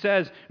passage, and he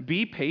says,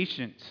 be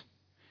patient.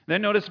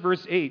 Then notice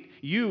verse 8,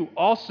 you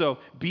also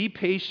be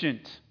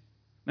patient.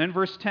 Then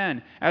verse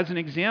 10, as an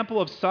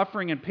example of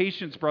suffering and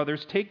patience,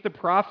 brothers, take the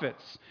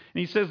prophets. And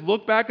he says,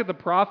 look back at the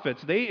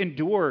prophets. They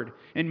endured,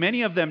 and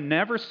many of them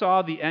never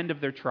saw the end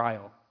of their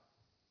trial.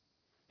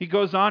 He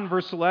goes on,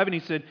 verse 11, he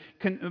said,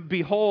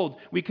 behold,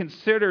 we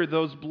consider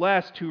those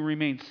blessed who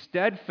remain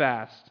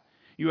steadfast.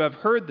 You have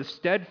heard the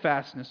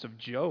steadfastness of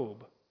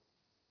Job,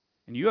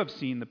 and you have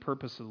seen the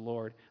purpose of the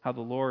Lord, how the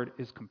Lord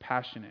is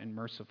compassionate and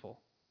merciful.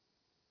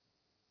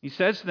 He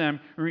says to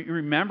them,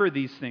 remember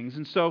these things.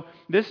 And so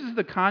this is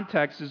the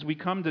context as we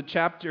come to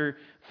chapter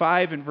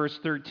 5 and verse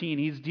 13.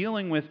 He's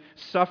dealing with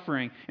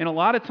suffering. And a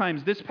lot of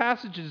times this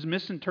passage is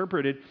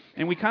misinterpreted,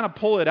 and we kind of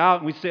pull it out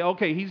and we say,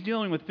 okay, he's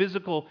dealing with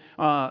physical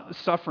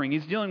suffering.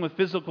 He's dealing with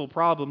physical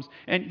problems.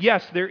 And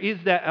yes, there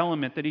is that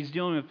element that he's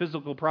dealing with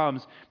physical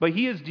problems, but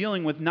he is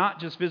dealing with not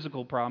just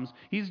physical problems.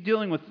 He's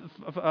dealing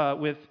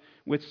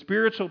with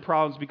spiritual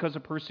problems because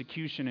of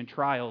persecution and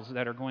trials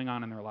that are going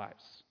on in their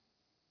lives.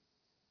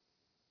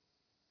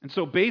 And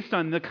so based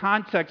on the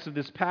context of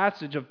this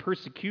passage of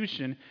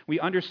persecution, we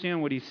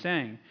understand what he's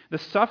saying. The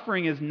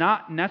suffering is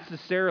not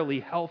necessarily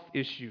health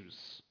issues.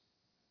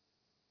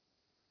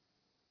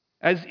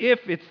 As if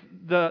it's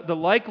the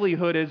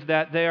likelihood is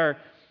that they are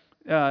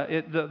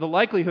the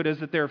likelihood is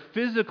that there are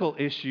physical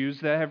issues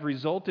that have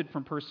resulted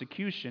from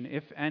persecution,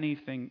 if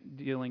anything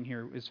dealing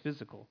here is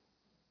physical.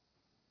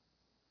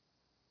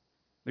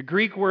 The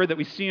Greek word that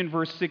we see in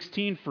verse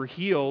 16 for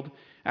healed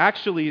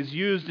actually is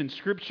used in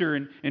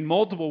Scripture in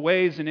multiple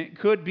ways, and it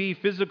could be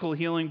physical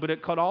healing, but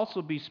it could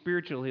also be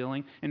spiritual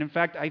healing. And in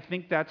fact, I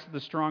think that's the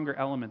stronger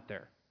element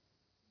there.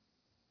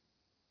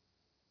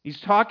 He's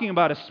talking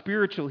about a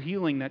spiritual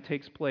healing that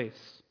takes place.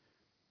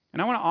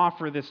 And I want to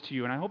offer this to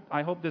you, and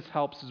I hope this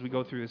helps as we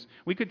go through this.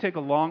 We could take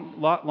a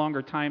lot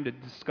longer time to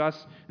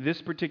discuss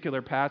this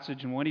particular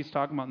passage and what he's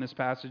talking about in this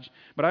passage,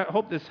 but I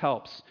hope this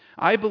helps.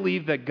 I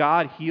believe that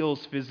God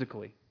heals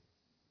physically.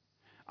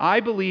 I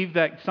believe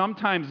that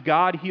sometimes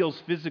God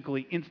heals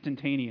physically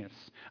instantaneous.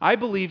 I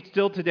believe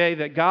still today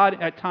that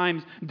God at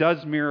times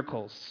does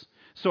miracles.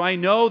 So I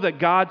know that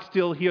God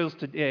still heals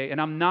today,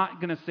 and I'm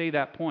not going to say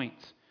that point.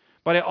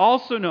 But I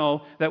also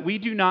know that we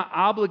do not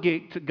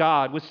obligate to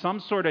God with some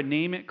sort of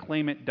name it,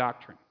 claim it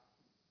doctrine.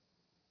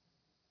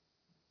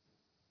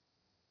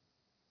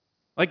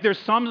 Like there's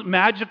some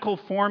magical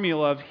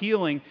formula of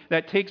healing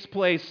that takes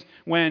place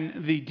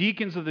when the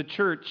deacons of the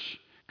church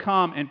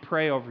come and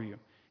pray over you.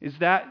 Is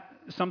that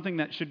something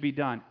that should be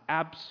done?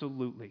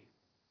 Absolutely.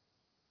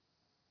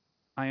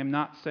 I am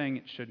not saying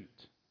it shouldn't.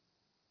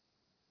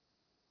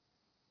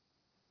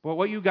 But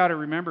what you got to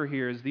remember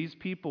here is these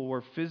people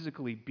were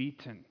physically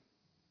beaten,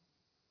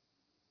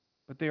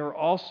 but they were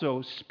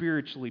also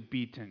spiritually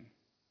beaten.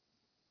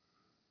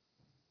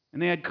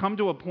 And they had come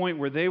to a point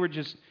where they were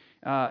just,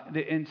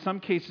 in some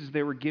cases,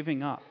 they were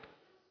giving up.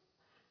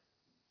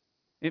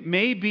 It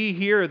may be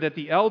here that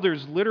the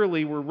elders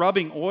literally were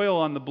rubbing oil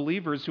on the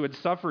believers who had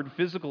suffered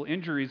physical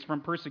injuries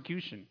from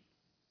persecution.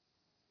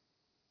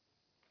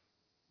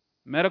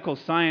 Medical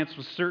science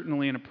was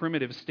certainly in a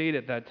primitive state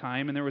at that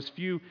time, and there was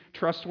few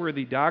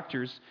trustworthy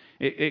doctors.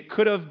 It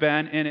could have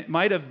been, and it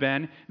might have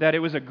been, that it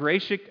was a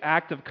gracious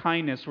act of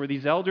kindness where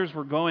these elders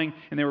were going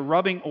and they were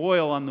rubbing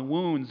oil on the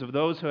wounds of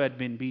those who had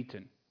been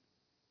beaten.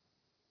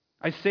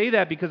 I say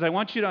that because I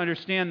want you to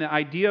understand the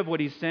idea of what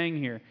he's saying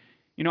here.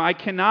 You know, I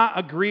cannot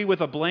agree with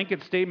a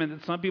blanket statement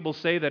that some people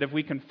say that if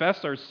we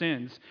confess our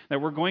sins,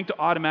 that we're going to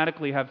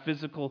automatically have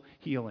physical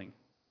healing.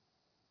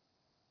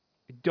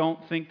 I don't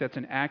think that's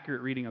an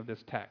accurate reading of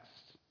this text.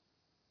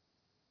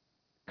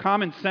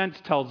 Common sense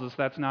tells us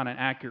that's not an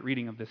accurate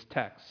reading of this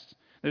text.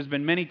 There's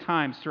been many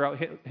times throughout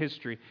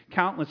history,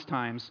 countless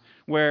times,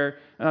 where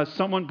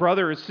someone,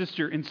 brother or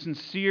sister, in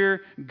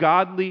sincere,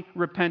 godly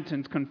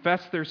repentance,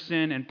 confessed their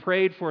sin and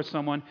prayed for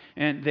someone,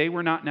 and they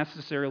were not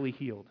necessarily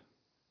healed.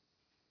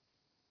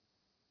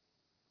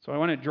 So I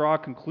want to draw a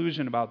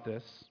conclusion about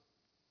this.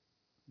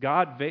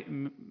 God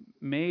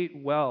may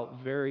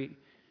very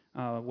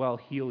well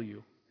heal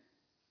you.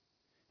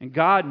 And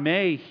God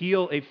may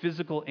heal a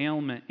physical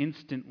ailment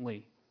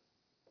instantly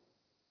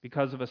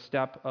because of a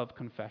step of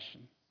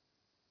confession.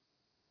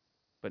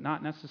 But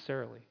not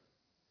necessarily.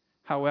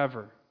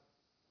 However,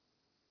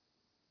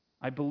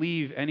 I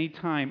believe any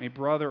time a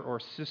brother or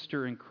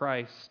sister in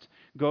Christ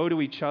go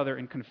to each other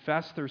and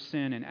confess their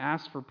sin and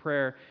ask for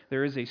prayer,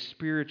 there is a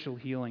spiritual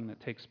healing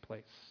that takes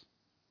place.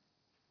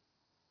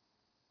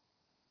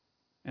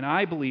 And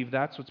I believe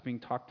that's what's being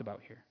talked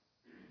about here.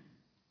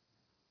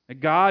 That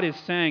God is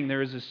saying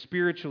there is a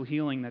spiritual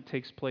healing that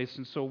takes place.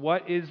 And so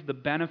what is the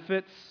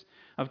benefits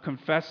of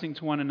confessing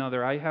to one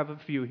another? I have a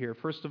few here.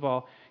 First of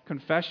all,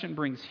 confession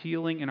brings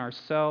healing in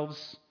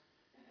ourselves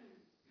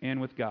and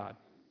with God.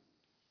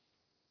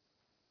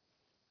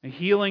 A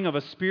healing of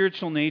a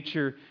spiritual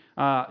nature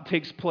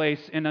takes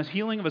place, and a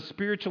healing of a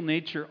spiritual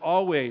nature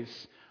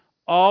always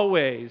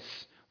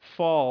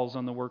falls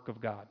on the work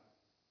of God.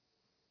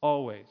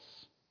 Always.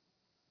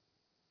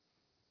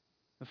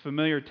 A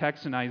familiar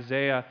text in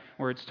Isaiah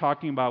where it's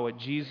talking about what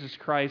Jesus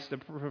Christ, a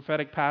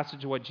prophetic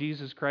passage of what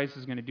Jesus Christ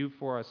is going to do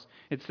for us.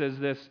 It says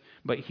this,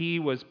 "But he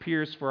was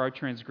pierced for our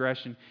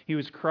transgression. He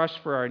was crushed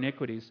for our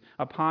iniquities.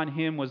 Upon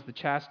him was the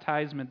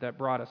chastisement that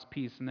brought us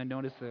peace." And then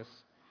notice this,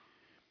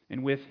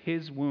 "And with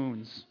his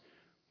wounds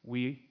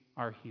we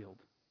are healed."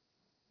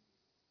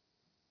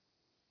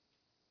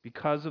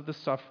 Because of the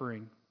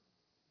suffering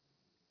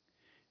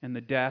and the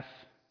death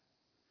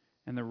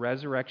and the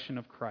resurrection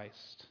of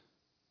Christ,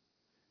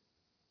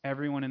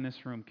 everyone in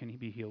this room can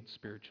be healed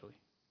spiritually.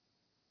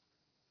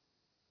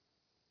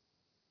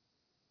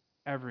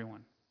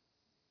 Everyone.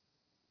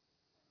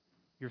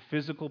 Your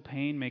physical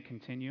pain may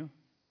continue,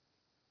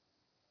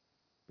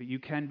 but you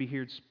can be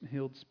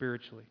healed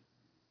spiritually.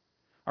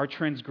 Our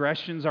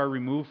transgressions are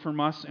removed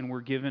from us, and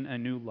we're given a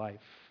new life.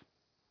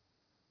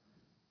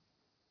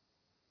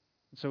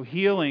 So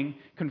healing,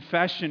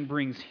 confession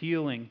brings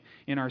healing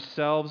in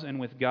ourselves and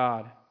with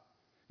God.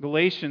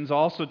 Galatians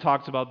also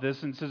talks about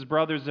this and says,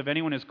 brothers, if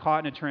anyone is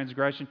caught in a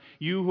transgression,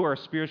 you who are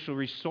spiritual,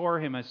 restore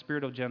him a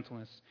spirit of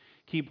gentleness.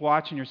 Keep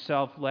watching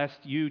yourself,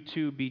 lest you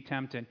too be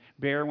tempted.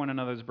 Bear one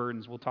another's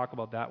burdens. We'll talk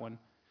about that one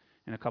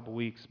in a couple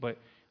weeks. But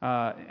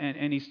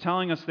and he's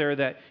telling us there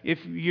that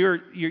if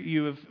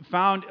you have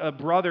found a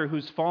brother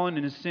who's fallen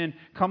in his sin,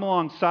 come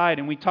alongside.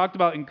 And we talked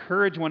about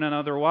encourage one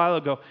another a while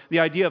ago, the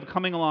idea of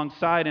coming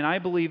alongside. And I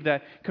believe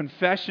that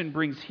confession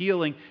brings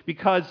healing,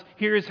 because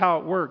here's how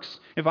it works.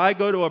 If I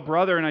go to a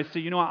brother and I say,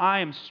 you know what,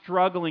 I am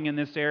struggling in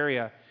this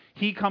area,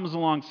 he comes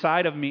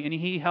alongside of me and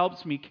he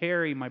helps me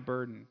carry my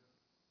burden.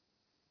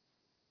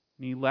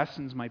 And he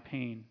lessens my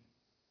pain.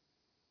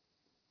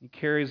 He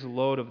carries the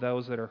load of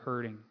those that are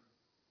hurting.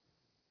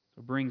 So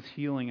it brings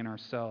healing in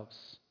ourselves.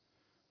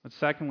 But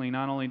secondly,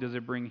 not only does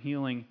it bring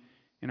healing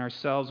in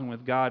ourselves and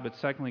with God, but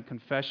secondly,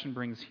 confession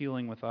brings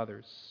healing with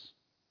others.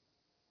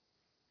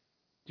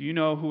 Do you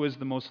know who is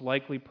the most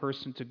likely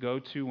person to go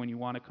to when you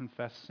want to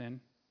confess sin?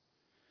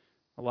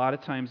 A lot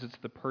of times it's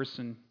the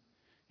person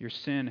your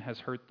sin has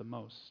hurt the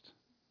most.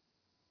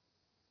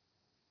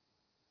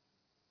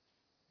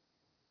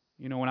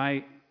 You know, when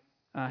I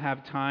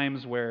have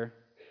times where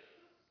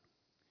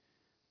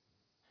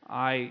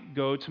I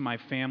go to my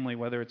family,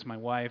 whether it's my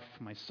wife,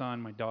 my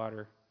son, my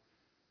daughter,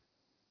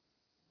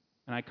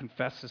 and I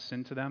confess a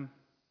sin to them,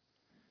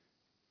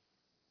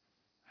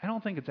 I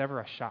don't think it's ever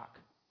a shock.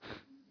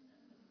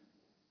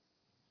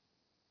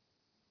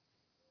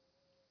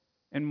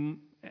 And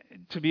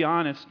to be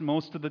honest,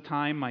 most of the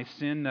time, my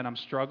sin that I'm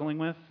struggling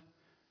with,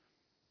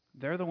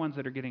 they're the ones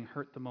that are getting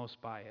hurt the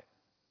most by it.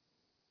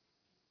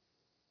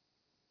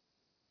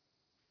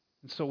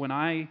 And so when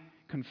I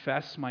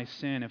confess my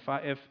sin,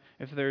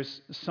 if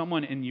there's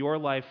someone in your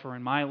life or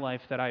in my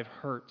life that I've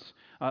hurt,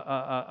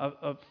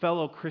 a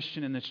fellow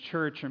Christian in this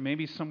church or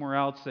maybe somewhere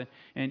else,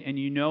 and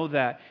you know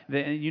that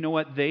you know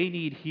what, they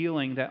need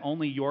healing that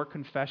only your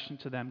confession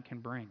to them can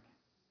bring.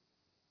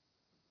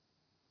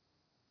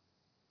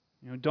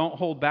 You know, don't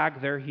hold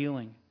back their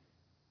healing.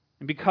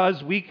 And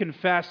because we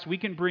confess, we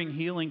can bring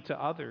healing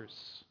to others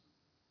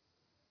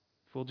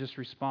if we'll just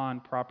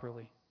respond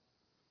properly.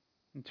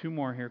 And two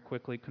more here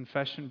quickly.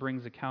 Confession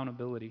brings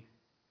accountability.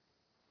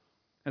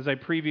 As I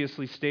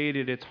previously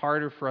stated, it's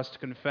harder for us to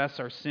confess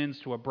our sins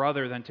to a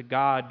brother than to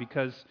God,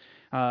 because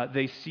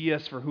they see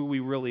us for who we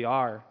really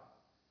are.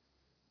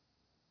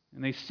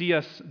 And they see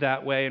us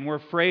that way, and we're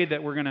afraid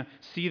that we're going to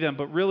see them.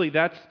 But really,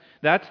 that's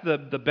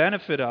the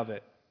benefit of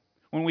it.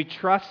 When we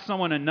trust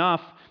someone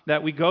enough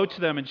that we go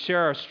to them and share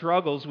our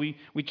struggles, we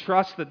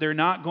trust that they're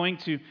not going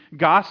to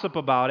gossip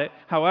about it.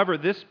 However,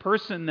 this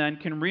person then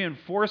can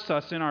reinforce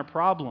us in our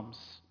problems.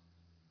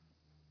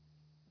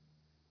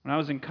 When I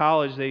was in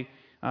college,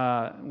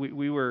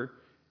 we were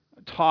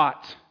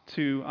taught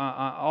to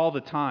all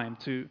the time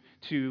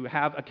to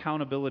have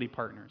accountability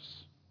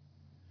partners.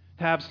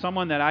 To have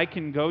someone that I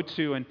can go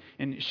to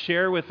and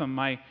share with them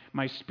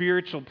my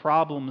spiritual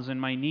problems and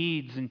my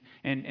needs. And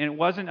it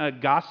wasn't a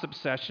gossip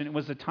session. It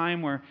was a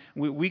time where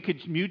we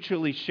could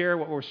mutually share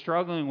what we're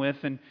struggling with,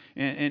 and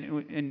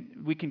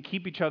we can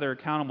keep each other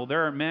accountable.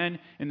 There are men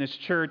in this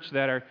church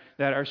that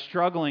are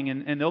struggling,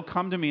 and they'll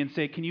come to me and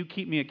say, can you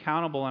keep me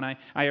accountable? And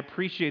I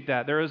appreciate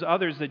that. There is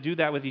others that do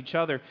that with each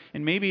other.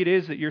 And maybe it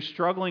is that you're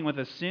struggling with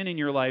a sin in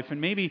your life,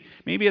 and maybe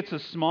it's a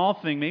small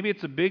thing, maybe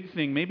it's a big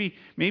thing,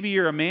 maybe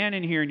you're a man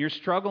in here and you're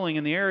struggling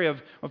in the area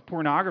of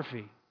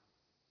pornography.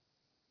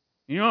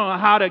 You don't know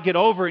how to get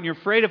over it, and you're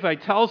afraid if I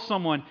tell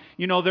someone,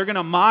 you know, they're going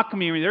to mock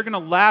me, or they're going to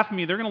laugh at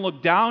me, they're going to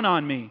look down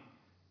on me.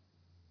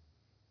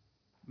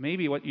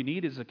 Maybe what you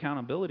need is an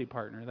accountability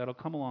partner that'll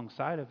come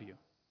alongside of you.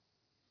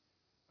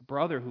 A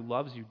brother who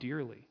loves you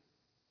dearly.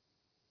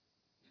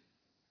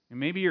 And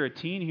maybe you're a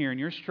teen here and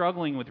you're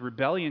struggling with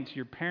rebellion to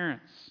your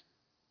parents.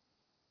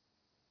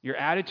 Your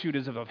attitude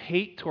is of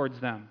hate towards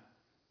them.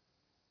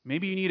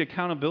 Maybe you need an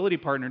accountability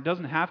partner. It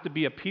doesn't have to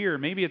be a peer.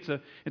 Maybe it's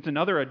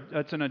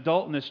an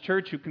adult in this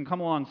church who can come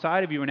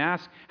alongside of you and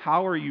ask,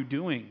 how are you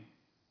doing?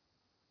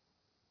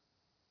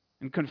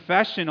 And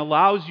confession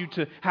allows you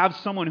to have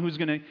someone who's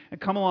going to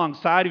come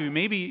alongside of you.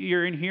 Maybe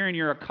you're in here and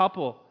you're a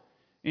couple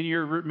and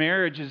your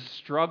marriage is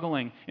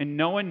struggling and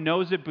no one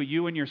knows it but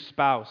you and your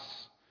spouse.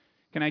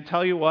 Can I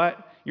tell you what?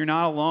 You're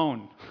not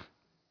alone.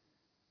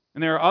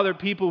 And there are other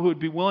people who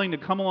would be willing to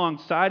come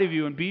alongside of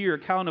you and be your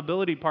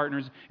accountability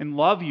partners and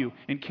love you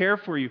and care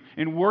for you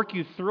and work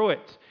you through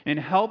it and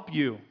help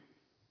you.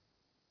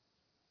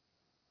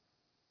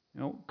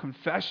 You know,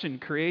 confession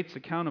creates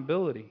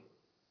accountability.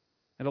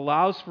 It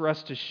allows for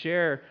us to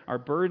share our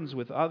burdens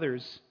with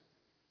others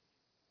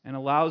and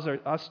allows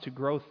us to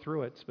grow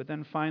through it. But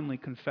then finally,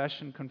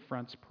 confession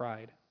confronts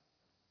pride.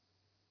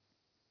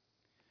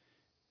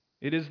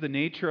 It is the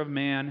nature of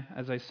man,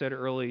 as I said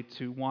earlier,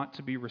 to want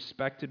to be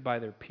respected by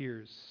their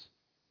peers.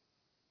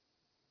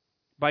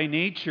 By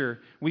nature,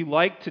 we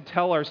like to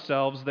tell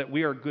ourselves that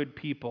we are good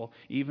people,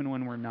 even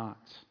when we're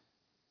not.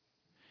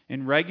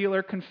 And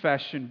regular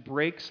confession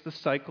breaks the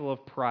cycle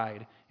of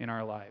pride in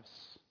our lives.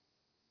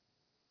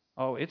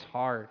 Oh, it's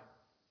hard.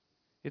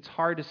 It's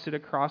hard to sit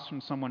across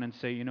from someone and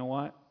say, you know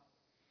what?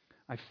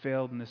 I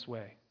failed in this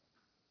way.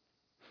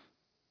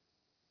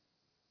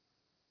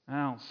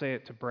 I don't say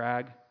it to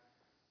brag.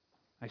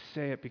 I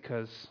say it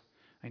because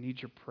I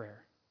need your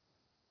prayer.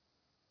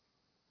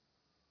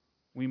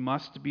 We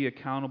must be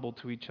accountable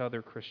to each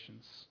other,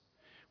 Christians.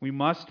 We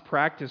must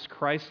practice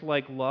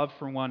Christ-like love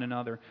for one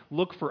another.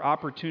 Look for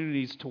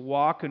opportunities to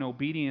walk in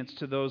obedience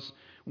to those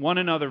one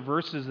another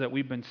verses that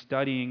we've been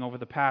studying over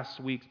the past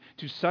weeks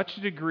to such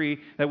a degree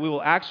that we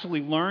will actually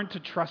learn to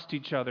trust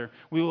each other.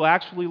 We will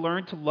actually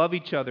learn to love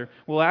each other.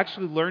 We'll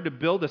actually learn to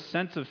build a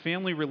sense of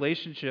family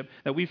relationship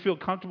that we feel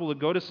comfortable to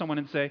go to someone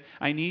and say,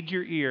 I need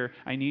your ear,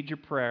 I need your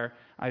prayer,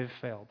 I've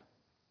failed.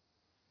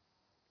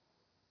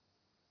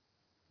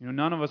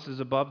 None of us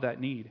is above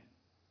that need.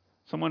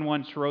 Someone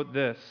once wrote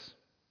this: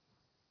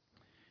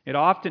 it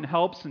often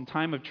helps in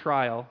time of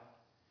trial,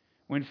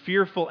 when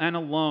fearful and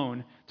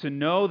alone, to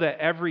know that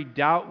every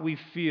doubt we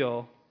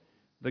feel,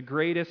 the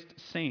greatest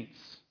saints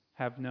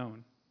have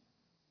known.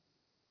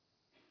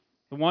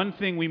 The one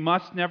thing we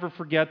must never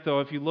forget,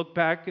 though, if you look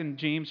back in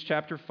James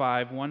chapter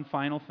 5, one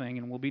final thing,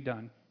 and we'll be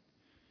done.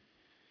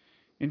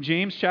 In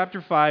James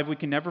chapter 5, we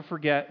can never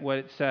forget what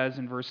it says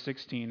in verse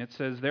 16. It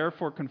says,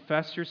 therefore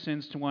confess your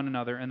sins to one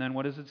another, and then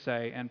what does it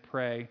say? And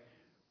pray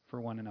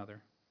for one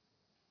another.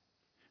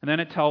 And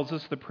then it tells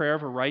us the prayer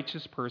of a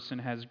righteous person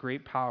has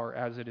great power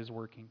as it is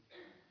working.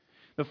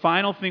 The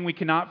final thing we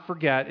cannot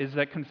forget is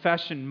that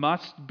confession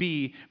must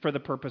be for the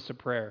purpose of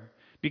prayer.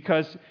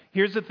 Because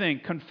here's the thing,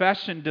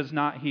 confession does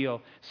not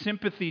heal.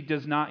 Sympathy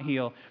does not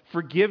heal.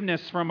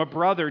 Forgiveness from a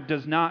brother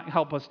does not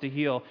help us to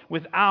heal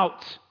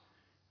without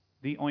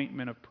the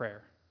ointment of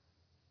prayer.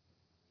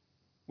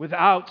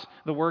 Without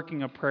the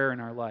working of prayer in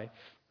our life.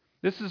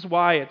 This is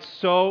why it's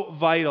so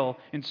vital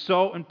and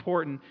so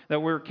important that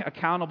we're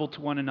accountable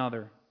to one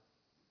another.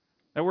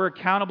 That we're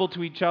accountable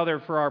to each other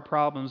for our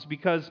problems,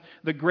 because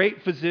the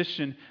great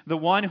physician, the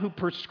one who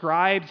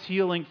prescribes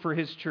healing for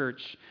his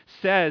church,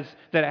 says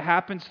that it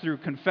happens through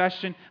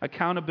confession,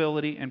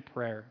 accountability, and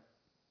prayer.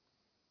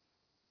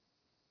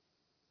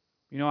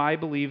 I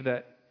believe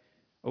that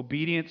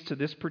obedience to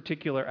this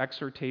particular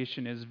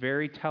exhortation is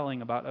very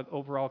telling about an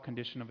overall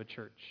condition of a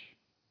church.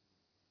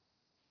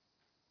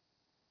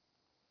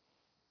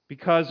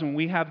 Because when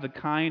we have the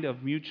kind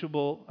of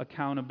mutual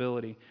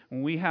accountability,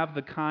 when we have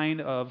the kind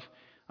of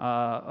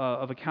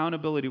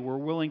accountability, we're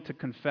willing to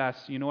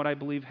confess. You know what I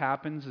believe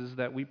happens is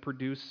that we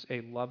produce a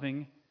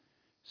loving,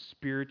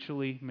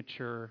 spiritually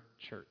mature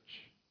church.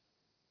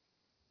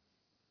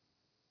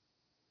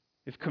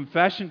 If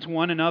confession to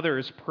one another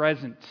is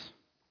present,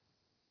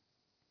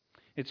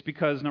 it's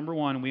because, number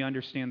one, we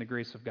understand the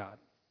grace of God.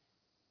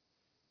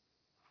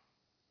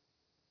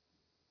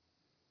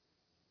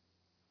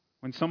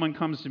 When someone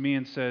comes to me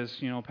and says,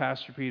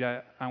 Pastor Pete,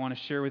 I want to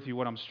share with you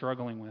what I'm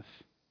struggling with,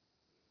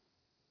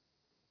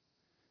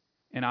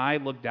 and I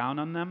look down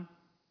on them,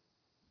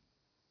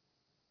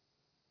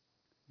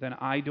 then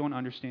I don't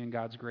understand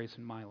God's grace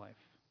in my life.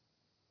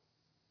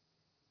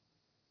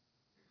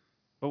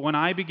 But when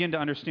I begin to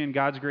understand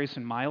God's grace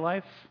in my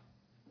life,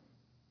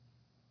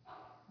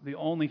 the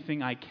only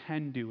thing I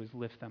can do is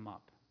lift them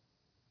up.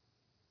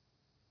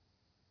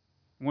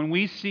 When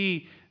we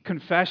see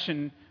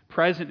confession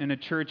present in a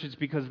church, it's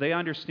because they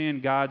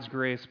understand God's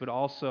grace, but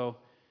also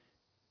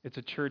it's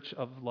a church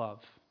of love.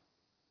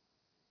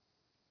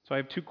 So I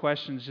have two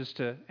questions just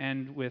to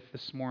end with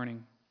this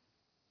morning.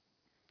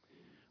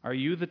 Are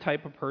you the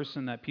type of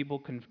person that people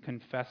can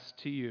confess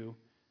to you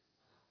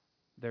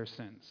their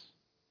sins?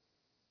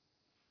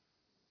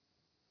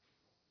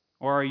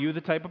 Or are you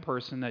the type of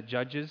person that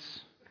judges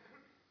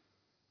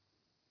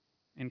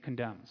and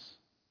condemns?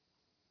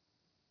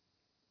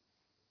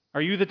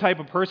 Are you the type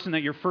of person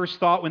that your first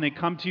thought when they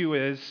come to you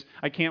is,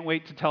 I can't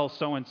wait to tell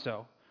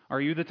so-and-so?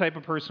 Are you the type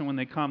of person when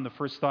they come, the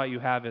first thought you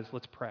have is,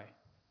 let's pray?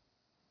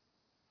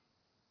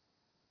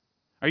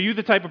 Are you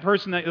the type of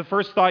person that the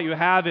first thought you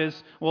have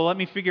is, well, let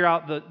me figure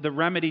out the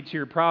remedy to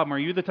your problem? Are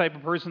you the type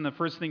of person the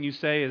first thing you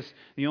say is,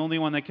 the only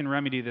one that can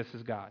remedy this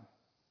is God?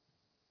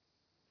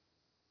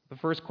 The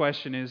first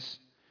question is,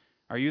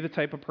 are you the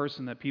type of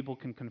person that people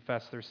can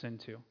confess their sin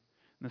to?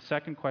 And the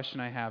second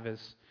question I have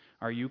is,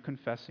 are you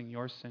confessing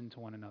your sin to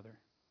one another?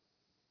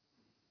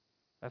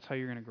 That's how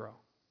you're going to grow.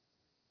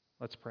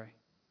 Let's pray.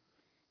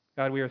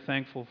 God, we are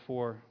thankful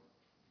for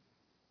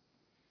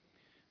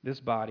this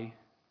body.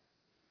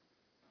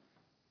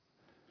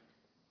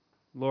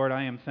 Lord,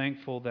 I am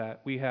thankful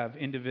that we have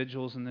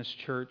individuals in this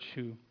church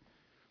who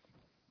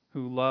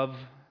love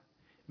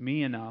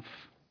me enough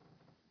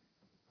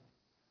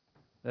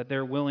that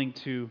they're willing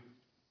to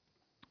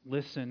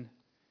listen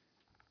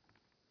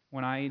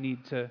when I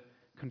need to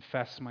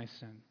confess my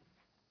sin.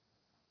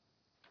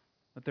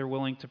 That they're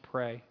willing to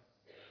pray.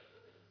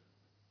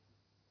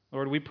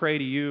 Lord, we pray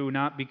to you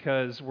not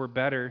because we're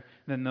better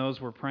than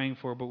those we're praying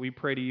for, but we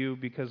pray to you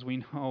because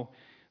we know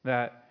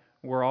that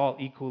we're all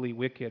equally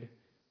wicked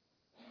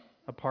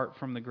apart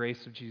from the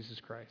grace of Jesus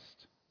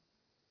Christ.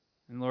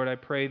 And Lord, I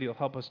pray that you'll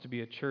help us to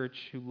be a church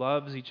who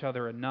loves each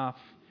other enough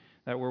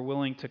that we're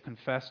willing to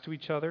confess to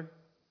each other,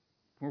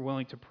 we're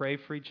willing to pray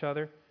for each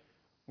other,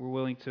 we're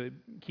willing to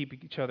keep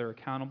each other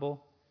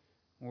accountable,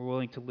 and we're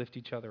willing to lift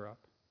each other up.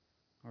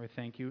 Lord,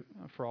 thank you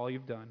for all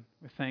you've done.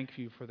 We thank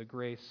you for the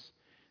grace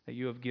that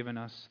you have given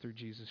us through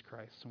Jesus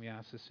Christ. And we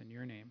ask this in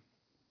your name.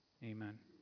 Amen.